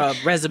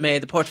resume,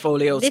 the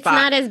portfolio It's spot.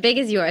 not as big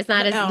as yours.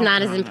 Not as No,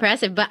 not as no.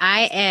 impressive. But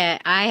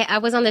I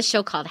was on this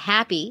show called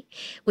Happy,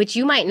 which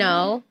you might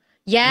know.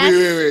 Yes,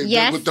 Wait.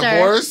 yes, With the sir.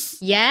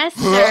 horse? Yes,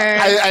 sir.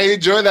 I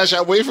enjoyed that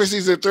show. Wait for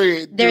season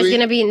 3. There's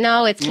gonna be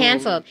it's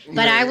canceled.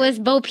 But I was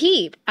Bo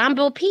Peep. I'm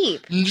Bo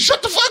Peep.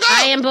 Shut the fuck up.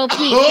 I am Bo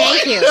Peep.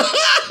 Thank you.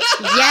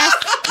 Yes,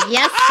 sir.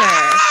 Yes.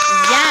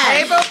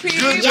 Hey, Bo Peep.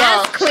 Good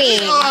Yes, job. queen.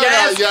 Oh,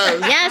 Yes. yes.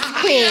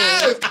 Yes,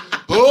 queen.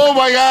 Oh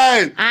my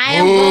God. I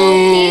am Oh,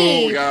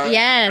 Bo Peep. God.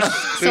 Yes.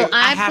 So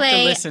I have to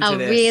play listen to a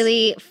this.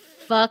 really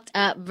fucked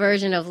up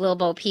version of Lil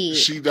Bo Peep.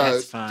 She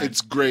does. fine. It's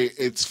great.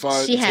 It's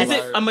fun. She It's has- Is it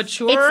hilarious. a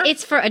mature?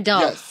 It's for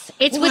adults. Yes.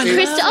 It's with I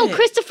love it.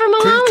 Christopher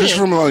Maloney.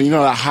 Christopher Malone, you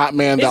know that hot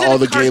man that Is it all a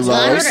the gay cartoon?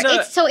 loves.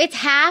 It's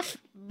half.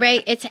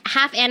 Right, it's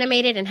half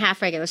animated and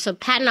half regular. So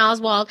Patton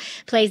Oswalt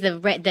plays the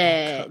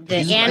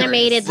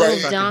animated Right.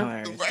 little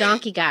Hilarious.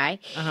 donkey guy,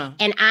 Uh-huh.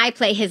 and I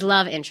play his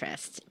love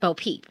interest, Bo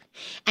Peep.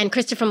 And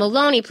Christopher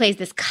Maloney plays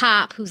this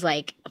cop who's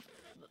like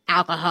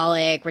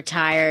alcoholic,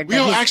 retired. We but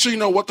don't he's- actually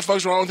know what the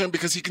fuck's wrong with him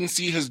because he can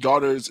see his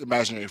daughter's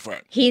imaginary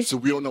friend. So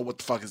we don't know what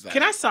the fuck is that.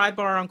 Can I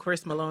sidebar on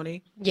Chris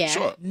Maloney? yeah.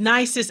 Sure.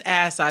 Nicest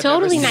ass I've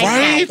Totally ever nice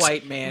seen ass. a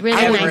white man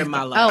Really ever nice. in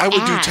my life. Oh, I would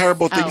do ass.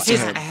 terrible things Oh, to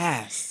His him.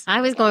 ass.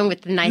 I was going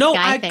with the nice No,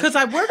 guy thing. because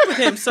I worked with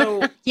him,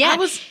 so Yeah.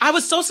 I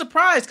was so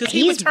surprised because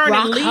he would He's turn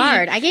rock and leave.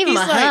 hard. I gave him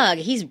He's a like, hug.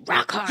 He's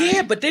rock hard.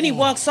 Yeah, but then he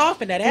walks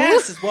off and that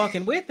ass is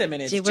walking with him,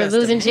 and it's We're just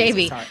losing amazing.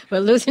 JB. Sorry. We're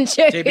losing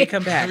JB. JB,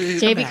 come back.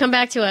 JB, come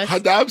back to us.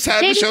 I'm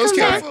sad the JB, show's come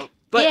back. canceled.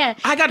 But yeah,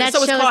 I got it. that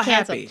So it's show is called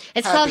canceled. Happy.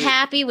 It's called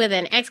Happy with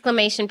an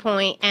exclamation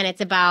point, and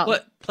it's about.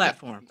 What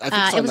platform? I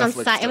think it's It was on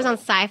Netflix it was on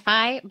still.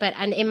 Sci-Fi, but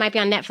it might be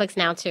on Netflix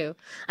now too.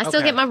 I still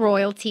Okay. get my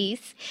royalties,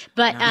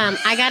 but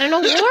I got an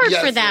award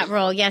Yes, for that yes.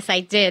 role. Yes,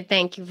 I did.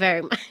 Thank you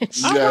very much.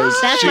 Yes,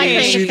 That's my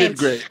claim she to fame. did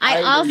great. I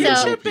really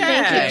also appreciate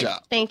Good thank you,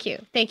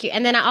 job. thank you.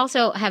 And then I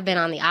also have been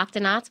on the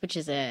Octonauts, which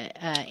is a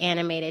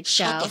animated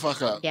show. Shut the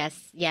fuck up. Yes.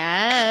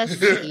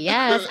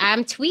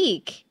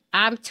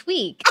 I'm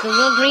Tweak, the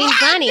little green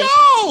bunny.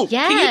 No!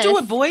 Yes. Can you do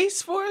a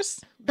voice for us?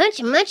 Bunch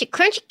of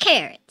crunchy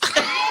carrots.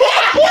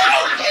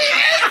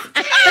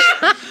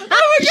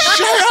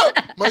 Shut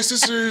up! My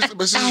sisters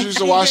used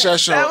to watch that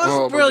show. That was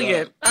Oh, my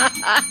brilliant.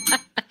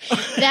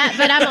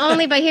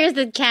 But here's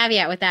the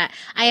caveat with that.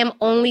 I am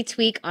only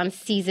Tweak on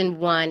season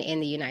 1 in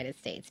the United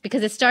States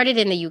because it started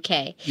in the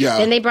UK. Yeah.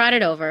 Then they brought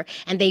it over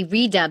and they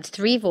redubbed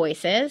 3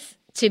 voices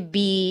to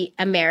be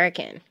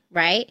American,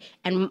 right?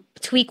 And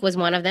Tweak was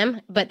one of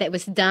them, but that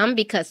was dumb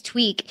because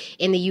Tweak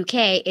in the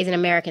UK is an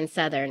American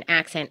Southern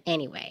accent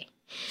anyway.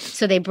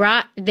 So they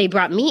brought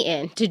me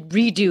in to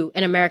redo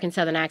an American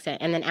Southern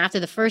accent. And then after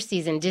the first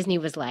season, Disney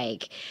was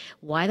like,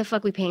 why the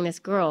fuck are we paying this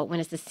girl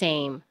when it's the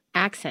same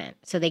accent?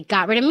 So they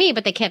got rid of me,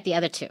 but they kept the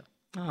other 2.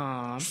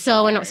 Aw.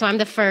 So I'm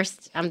the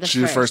first.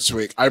 She's the first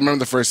Tweak. I remember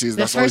the first season.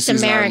 The That's the only first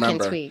season American I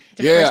remember. Tweak.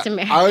 The Yeah, first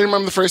American. I only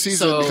remember the first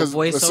season So because the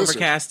voiceover sisters.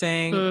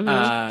 casting,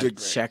 Did great.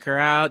 check her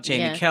out,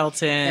 Jamie Yeah.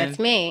 Kelton. That's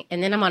me.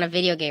 And then I'm on a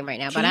video game right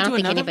now, Can but you I don't do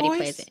think another anybody voice?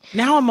 plays it.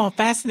 Now I'm all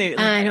fascinated.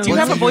 I don't Do you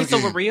have a know.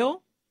 voiceover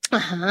reel?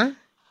 Uh-huh.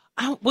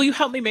 Will you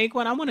help me make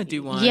one? I want to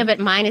do one. Yeah, but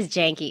mine is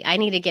janky. I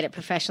need to get it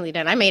professionally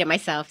done. I made it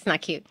myself. It's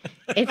not cute.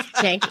 It's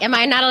janky. Am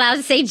I not allowed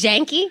to say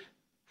janky?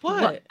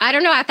 what? I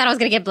don't know. I thought I was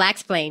going to get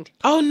black-splained.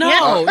 Oh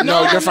no,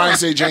 No, you're fine to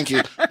say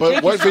janky.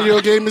 But what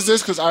video game is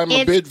this? Because I'm a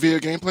It's- big video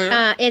game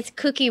player. It's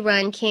Cookie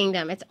Run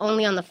Kingdom. It's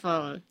only on the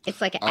phone. It's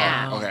like an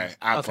app. Okay.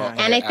 Apple. Okay.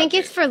 And I Okay, think app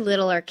it's for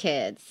littler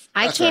kids.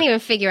 I That's can't right. even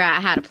figure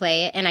out how to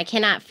play it, and I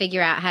cannot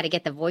figure out how to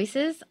get the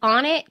voices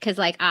on it because,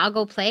 like, I'll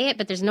go play it,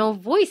 but there's no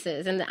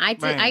voices. And I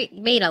Right.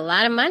 made a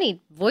lot of money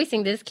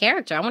voicing this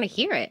character. I want to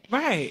hear it,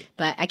 Right.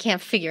 but I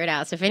can't figure it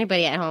out. So if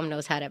anybody at home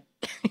knows how to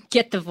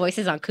get the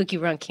voices on Cookie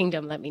Run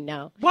Kingdom, let me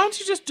know. Why don't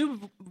you just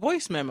do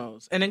voice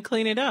memos and then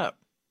clean it up?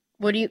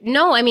 What do you?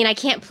 No, I mean I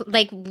can't.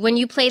 Like when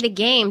you play the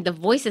game, the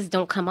voices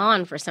don't come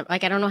on for some.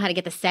 Like I don't know how to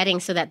get the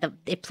settings so that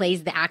it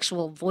plays the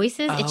actual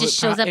voices. It Oh, just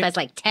shows up it- as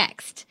like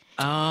text.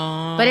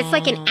 Oh. But it's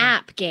like an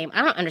app game.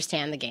 I don't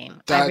understand the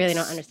game. I really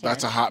don't understand.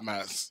 That's a hot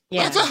mess.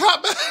 Yeah. That's a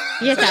hot mess.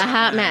 Yeah, it's a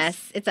hot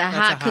mess. It's a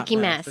hot cookie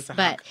mess. It's a hot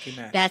But cookie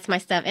mess. that's my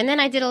stuff. And then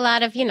I did a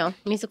lot of,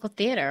 musical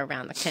theater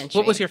around the country.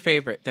 What was your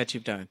favorite that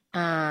you've done?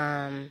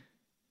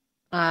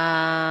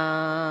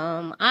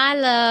 I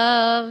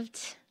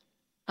loved,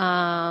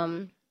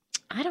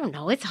 I don't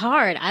know. It's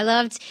hard. I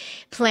loved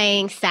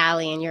playing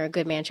Sally and You're a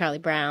Good Man, Charlie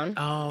Brown.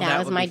 Oh, that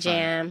was would my be fun.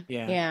 jam.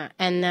 Yeah.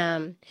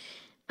 And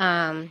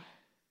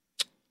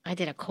I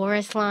did a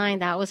chorus line.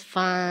 That was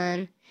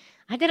fun.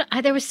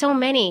 There were so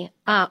many.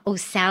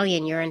 Sally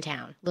and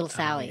Urinetown, Little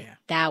Sally. yeah.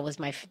 That was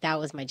my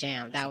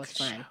jam. That was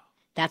fun. show.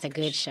 That's a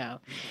good show.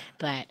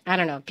 But I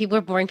don't know. People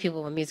are boring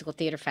people with musical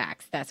theater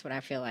facts. That's what I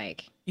feel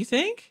like. You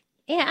think?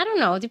 Yeah, I don't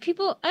know. I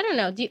don't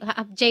know.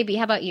 JB,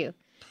 how about you?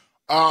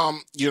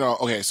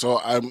 Okay, so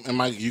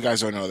you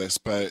guys don't know this,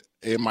 but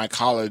in my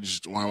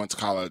college, when I went to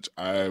college,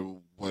 I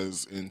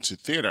was into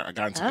theater. I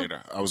got into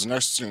theater. I was a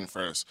nurse student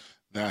first,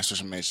 then I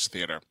switched to major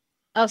theater.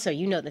 Oh, so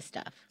you know this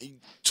stuff.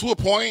 To a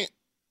point.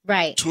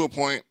 Right. To a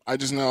point. I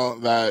just know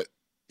that,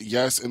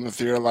 yes, in the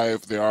theater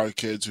life, there are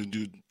kids who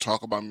do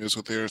talk about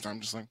musical theaters, and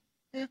I'm just like,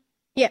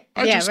 Yeah.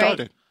 I just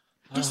started.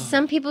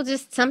 Some people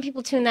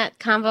tune that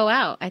convo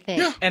out, I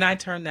think. Yeah. And I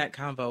turned that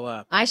convo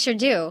up. I sure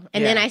do.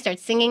 And then I start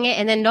singing it,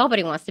 and then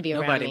nobody wants to be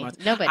around me.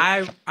 Nobody.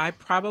 I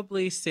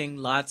probably sing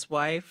Lot's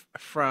Wife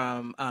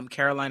from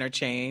Caroline or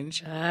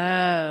Change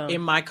Oh.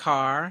 in my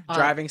car,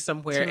 driving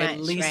somewhere Too at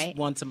much, least right?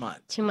 once a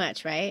month. Too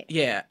much, right?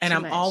 Yeah. And Too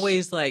I'm much.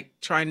 always like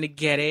trying to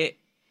get it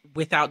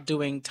without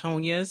doing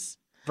Tonya's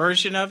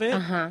version of it.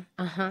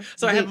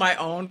 So I have my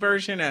own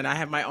version, and I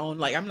have my own,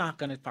 like, I'm not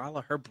going to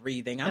follow her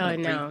breathing. I'm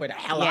going to breathe where the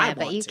hell I want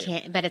but you to.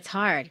 can't. But it's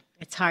hard.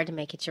 It's hard to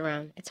make it your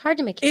own.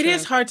 It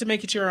is hard to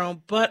make it your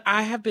own, but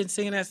I have been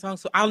singing that song,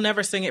 so I'll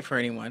never sing it for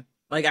anyone.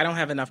 Like, I don't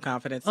have enough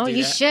confidence to do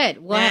you that. should.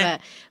 We'll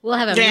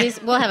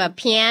have a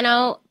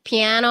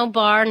piano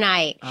bar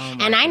night. Oh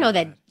my and I know God.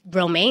 that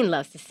Romaine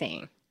loves to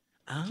sing.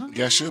 Oh.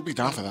 Yeah, she'll be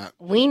down for that.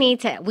 We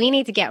need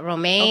to get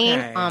Romaine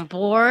Okay. on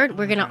board.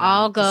 We're gonna God,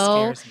 all this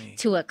go scares me.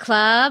 to a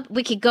club.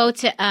 We could go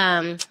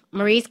to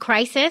Marie's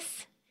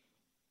Crisis.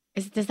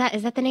 Is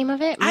that the name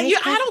of it? Marie's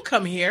I Crisis? don't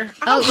come here.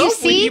 Oh, I'll you hope with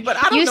see, you, but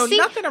I don't know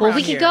nothing around Well,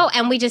 we here. could go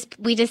and we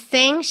just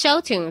sing show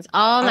tunes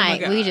all Oh my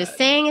night. We God. just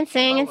sing and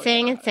sing and Oh my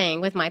sing God. and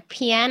sing with my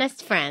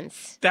pianist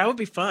friends. That would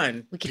be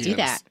fun. We could do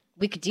that. Pianist.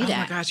 We could do Oh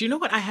that. my gosh! You know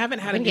what? I haven't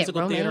had a We can get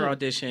musical theater Romaine.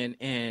 audition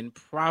in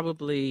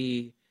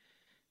probably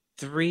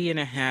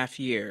 3.5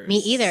 years. Me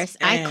either.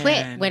 I quit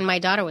And- when my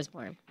daughter was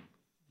born.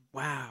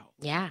 Wow.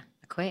 Yeah,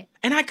 I quit.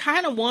 And I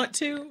kind of want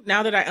to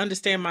now that I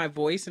understand my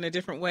voice in a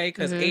different way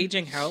because Mm-hmm.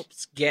 aging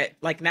helps get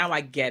now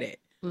I get it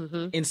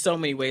in so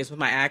many ways with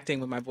my acting,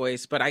 with my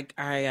voice. But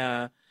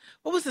I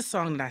what was the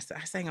song that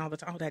I sang all the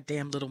time? Oh, that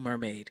damn Little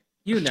Mermaid.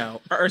 You know,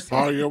 Oh,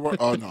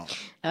 oh no.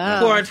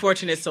 Poor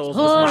Unfortunate Souls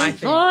was my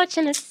thing.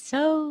 Unfortunate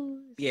souls.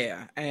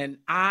 Yeah, and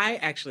I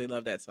actually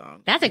love that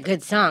song That's a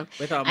good song.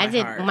 with all my I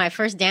did heart. my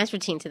first dance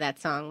routine to that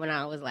song when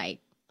I was like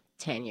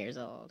 10 years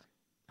old.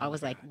 I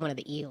was like one of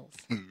the eels.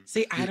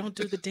 See, I don't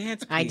do the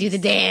dance. I do the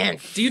piece.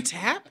 dance. Do you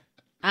tap?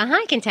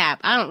 I can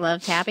tap. I don't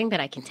love tapping, but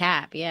I can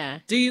tap. Yeah.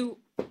 Do you?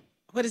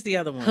 What is the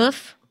other one?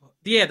 Hoof.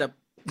 Yeah, the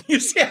you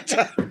see.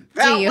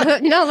 Do you?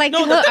 No, like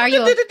hoof. Are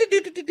you?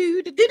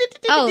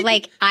 Oh,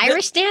 like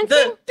Irish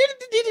dancing?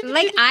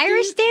 Like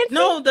Irish dancing?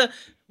 No, the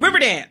river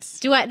dance.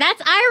 Do I?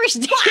 That's Irish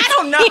dancing. I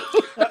don't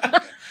know.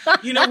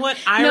 You know what?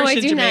 Irish I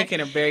and do not.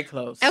 Jamaican are very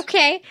close.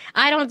 Okay,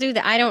 I don't do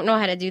that. I don't know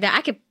how to do that.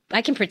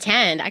 I can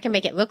pretend. I can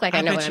make it look like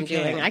I know bet what I'm you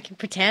can. doing. I can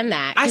pretend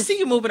that. I see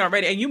you moving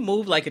already, and you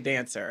move like a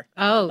dancer.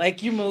 Oh,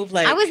 Like you move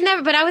like I was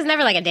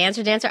never like a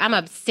dancer. I'm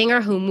a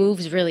singer who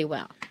moves really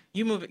well.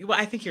 you move. Well,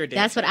 I think you're a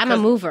dancer. That's what I'm a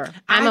mover.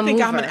 I'm I think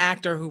a I'm mover. an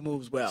actor who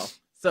moves well.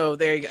 So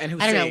there you go. And who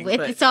I don't sings, know.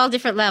 but- It's all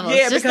different levels.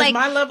 yeah, Just because like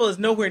my level is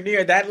nowhere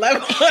near that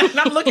level. And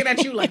I'm looking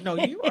at you like, no,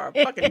 you are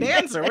a fucking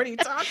dancer. What are you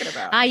talking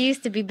about? I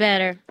used to be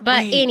better. But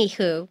Wait.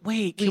 anywho,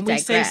 Wait, can we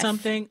say digress.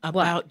 something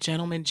about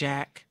Gentleman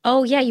Jack?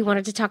 Oh yeah, you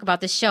wanted to talk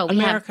about the show. We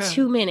America. have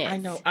 2 minutes. I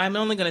know. I'm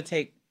only going to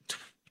take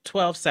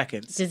 12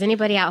 seconds. Does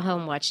anybody out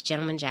home watch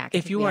Gentleman Jack?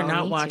 If you We are all not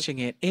need to. watching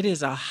it, it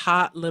is a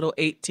hot little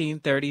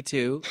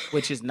 1832,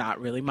 which is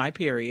not really my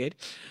period,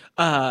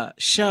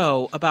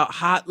 show about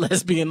hot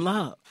lesbian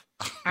love.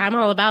 I'm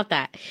all about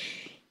that.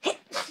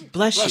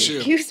 Bless, Bless you. you.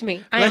 Excuse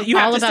me. I But am you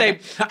all have to about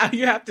say that.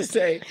 you have to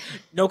say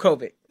no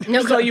COVID.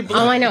 No, So you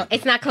oh, I know.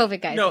 It's not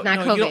COVID, guys. No, it's not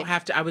no, COVID. you don't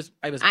have to. I was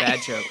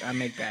bad joke. I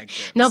make bad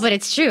jokes. No, but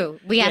it's true.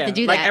 We have to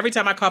do like that. every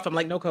time I cough, I'm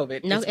like, no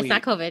COVID. No, it's weed.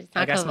 not COVID. It's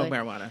not Like I smoke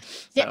COVID. marijuana.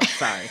 So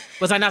sorry.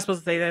 Was I not supposed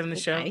to say that in the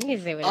show? I think you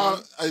say what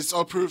it is. It's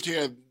all proved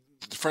here.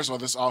 First of all,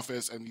 this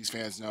office and these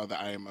fans know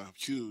that I am a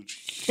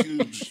huge.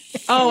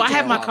 Oh, I huge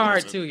have my marijuana card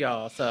person. too,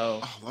 y'all.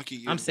 So Oh, lucky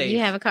you. I'm safe. You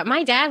have a car.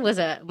 My dad was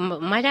a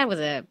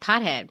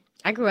pothead.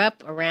 I grew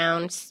up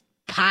around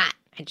pot.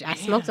 I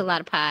smoked a lot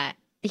of pot.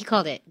 He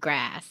called it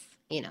grass.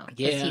 you know,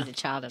 Yeah. because he's a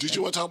child of Did the-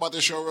 you want to talk about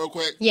this show real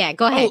quick? Yeah,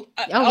 go ahead.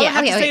 All I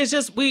have to okay. say is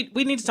just we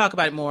need to talk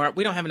about it more.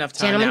 We don't have enough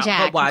time Gentleman now.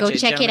 Jack, But watch go it.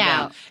 check it Gentleman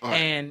out. Jack.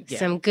 And yeah.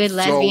 Some good So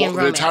lesbian the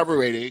romance. Tower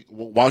rating.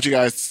 Why don't you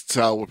guys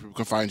tell where people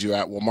can find you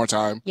at one more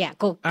time? Yeah,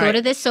 go right.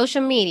 to this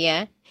social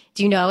media.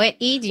 Do you know it,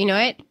 E? Do you know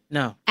it?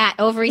 No. At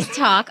Ovaries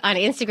Talk on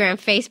Instagram,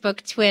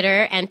 Facebook,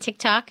 Twitter, and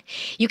TikTok.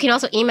 You can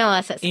also email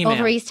us at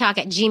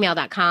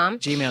ovariestalk@gmail.com.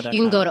 Gmail.com.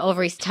 You can go to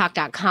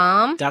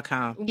ovariestalk.com.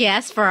 .com.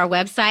 Yes, for our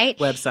website.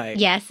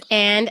 Yes,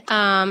 and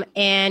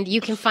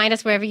you can find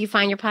us wherever you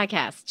find your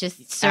podcast.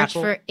 Just search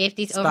Apple, for If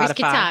These Ovaries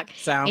Could Spotify, Talk.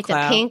 SoundCloud. It's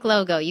a pink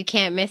logo. You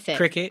can't miss it.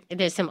 Cricket.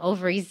 There's some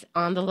ovaries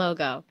on the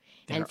logo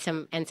and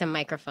some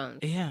microphones.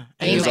 Yeah.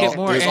 And you there's get al-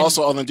 more There's in-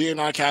 also on the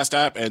DNR Cast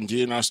app and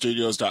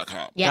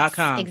DNRstudios.com. Yes,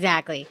 .com.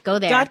 exactly. Go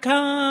there.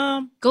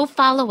 .com. Go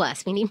follow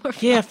us. We need more.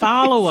 Yeah,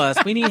 follow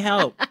us. We need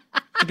help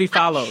to be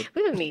followed.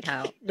 We don't need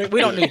help.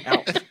 We don't need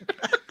help.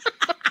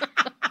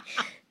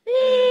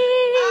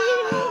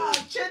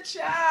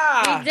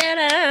 Cha-cha. Did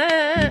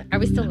it. Are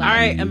we still live? All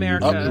right,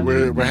 America. Oh,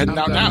 we're heading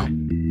out now.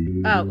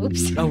 Oh,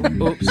 oops. Oh,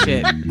 oops,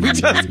 shit.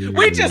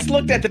 We just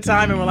looked at the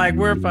time and we're like,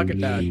 we're fucking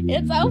done.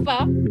 It's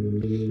over.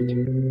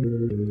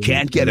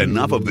 Can't get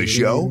enough of the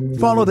show?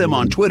 Follow them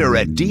on Twitter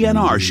at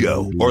DNR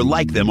Show or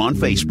like them on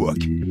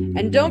Facebook.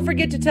 And don't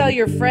forget to tell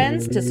your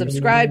friends to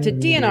subscribe to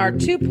DNR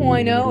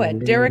 2.0 at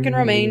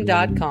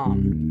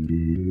DerekandRomaine.com.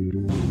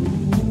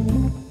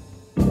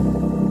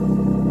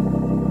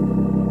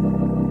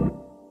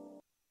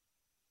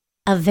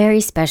 A very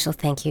special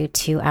thank you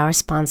to our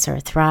sponsor,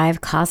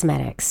 Thrive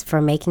Cosmetics,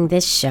 for making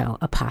this show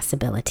a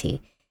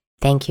possibility.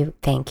 Thank you,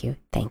 thank you,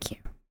 thank you.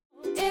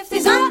 If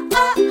these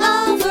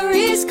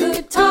ovaries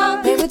could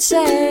talk, they would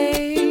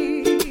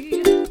say,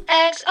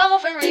 X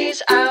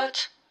ovaries out.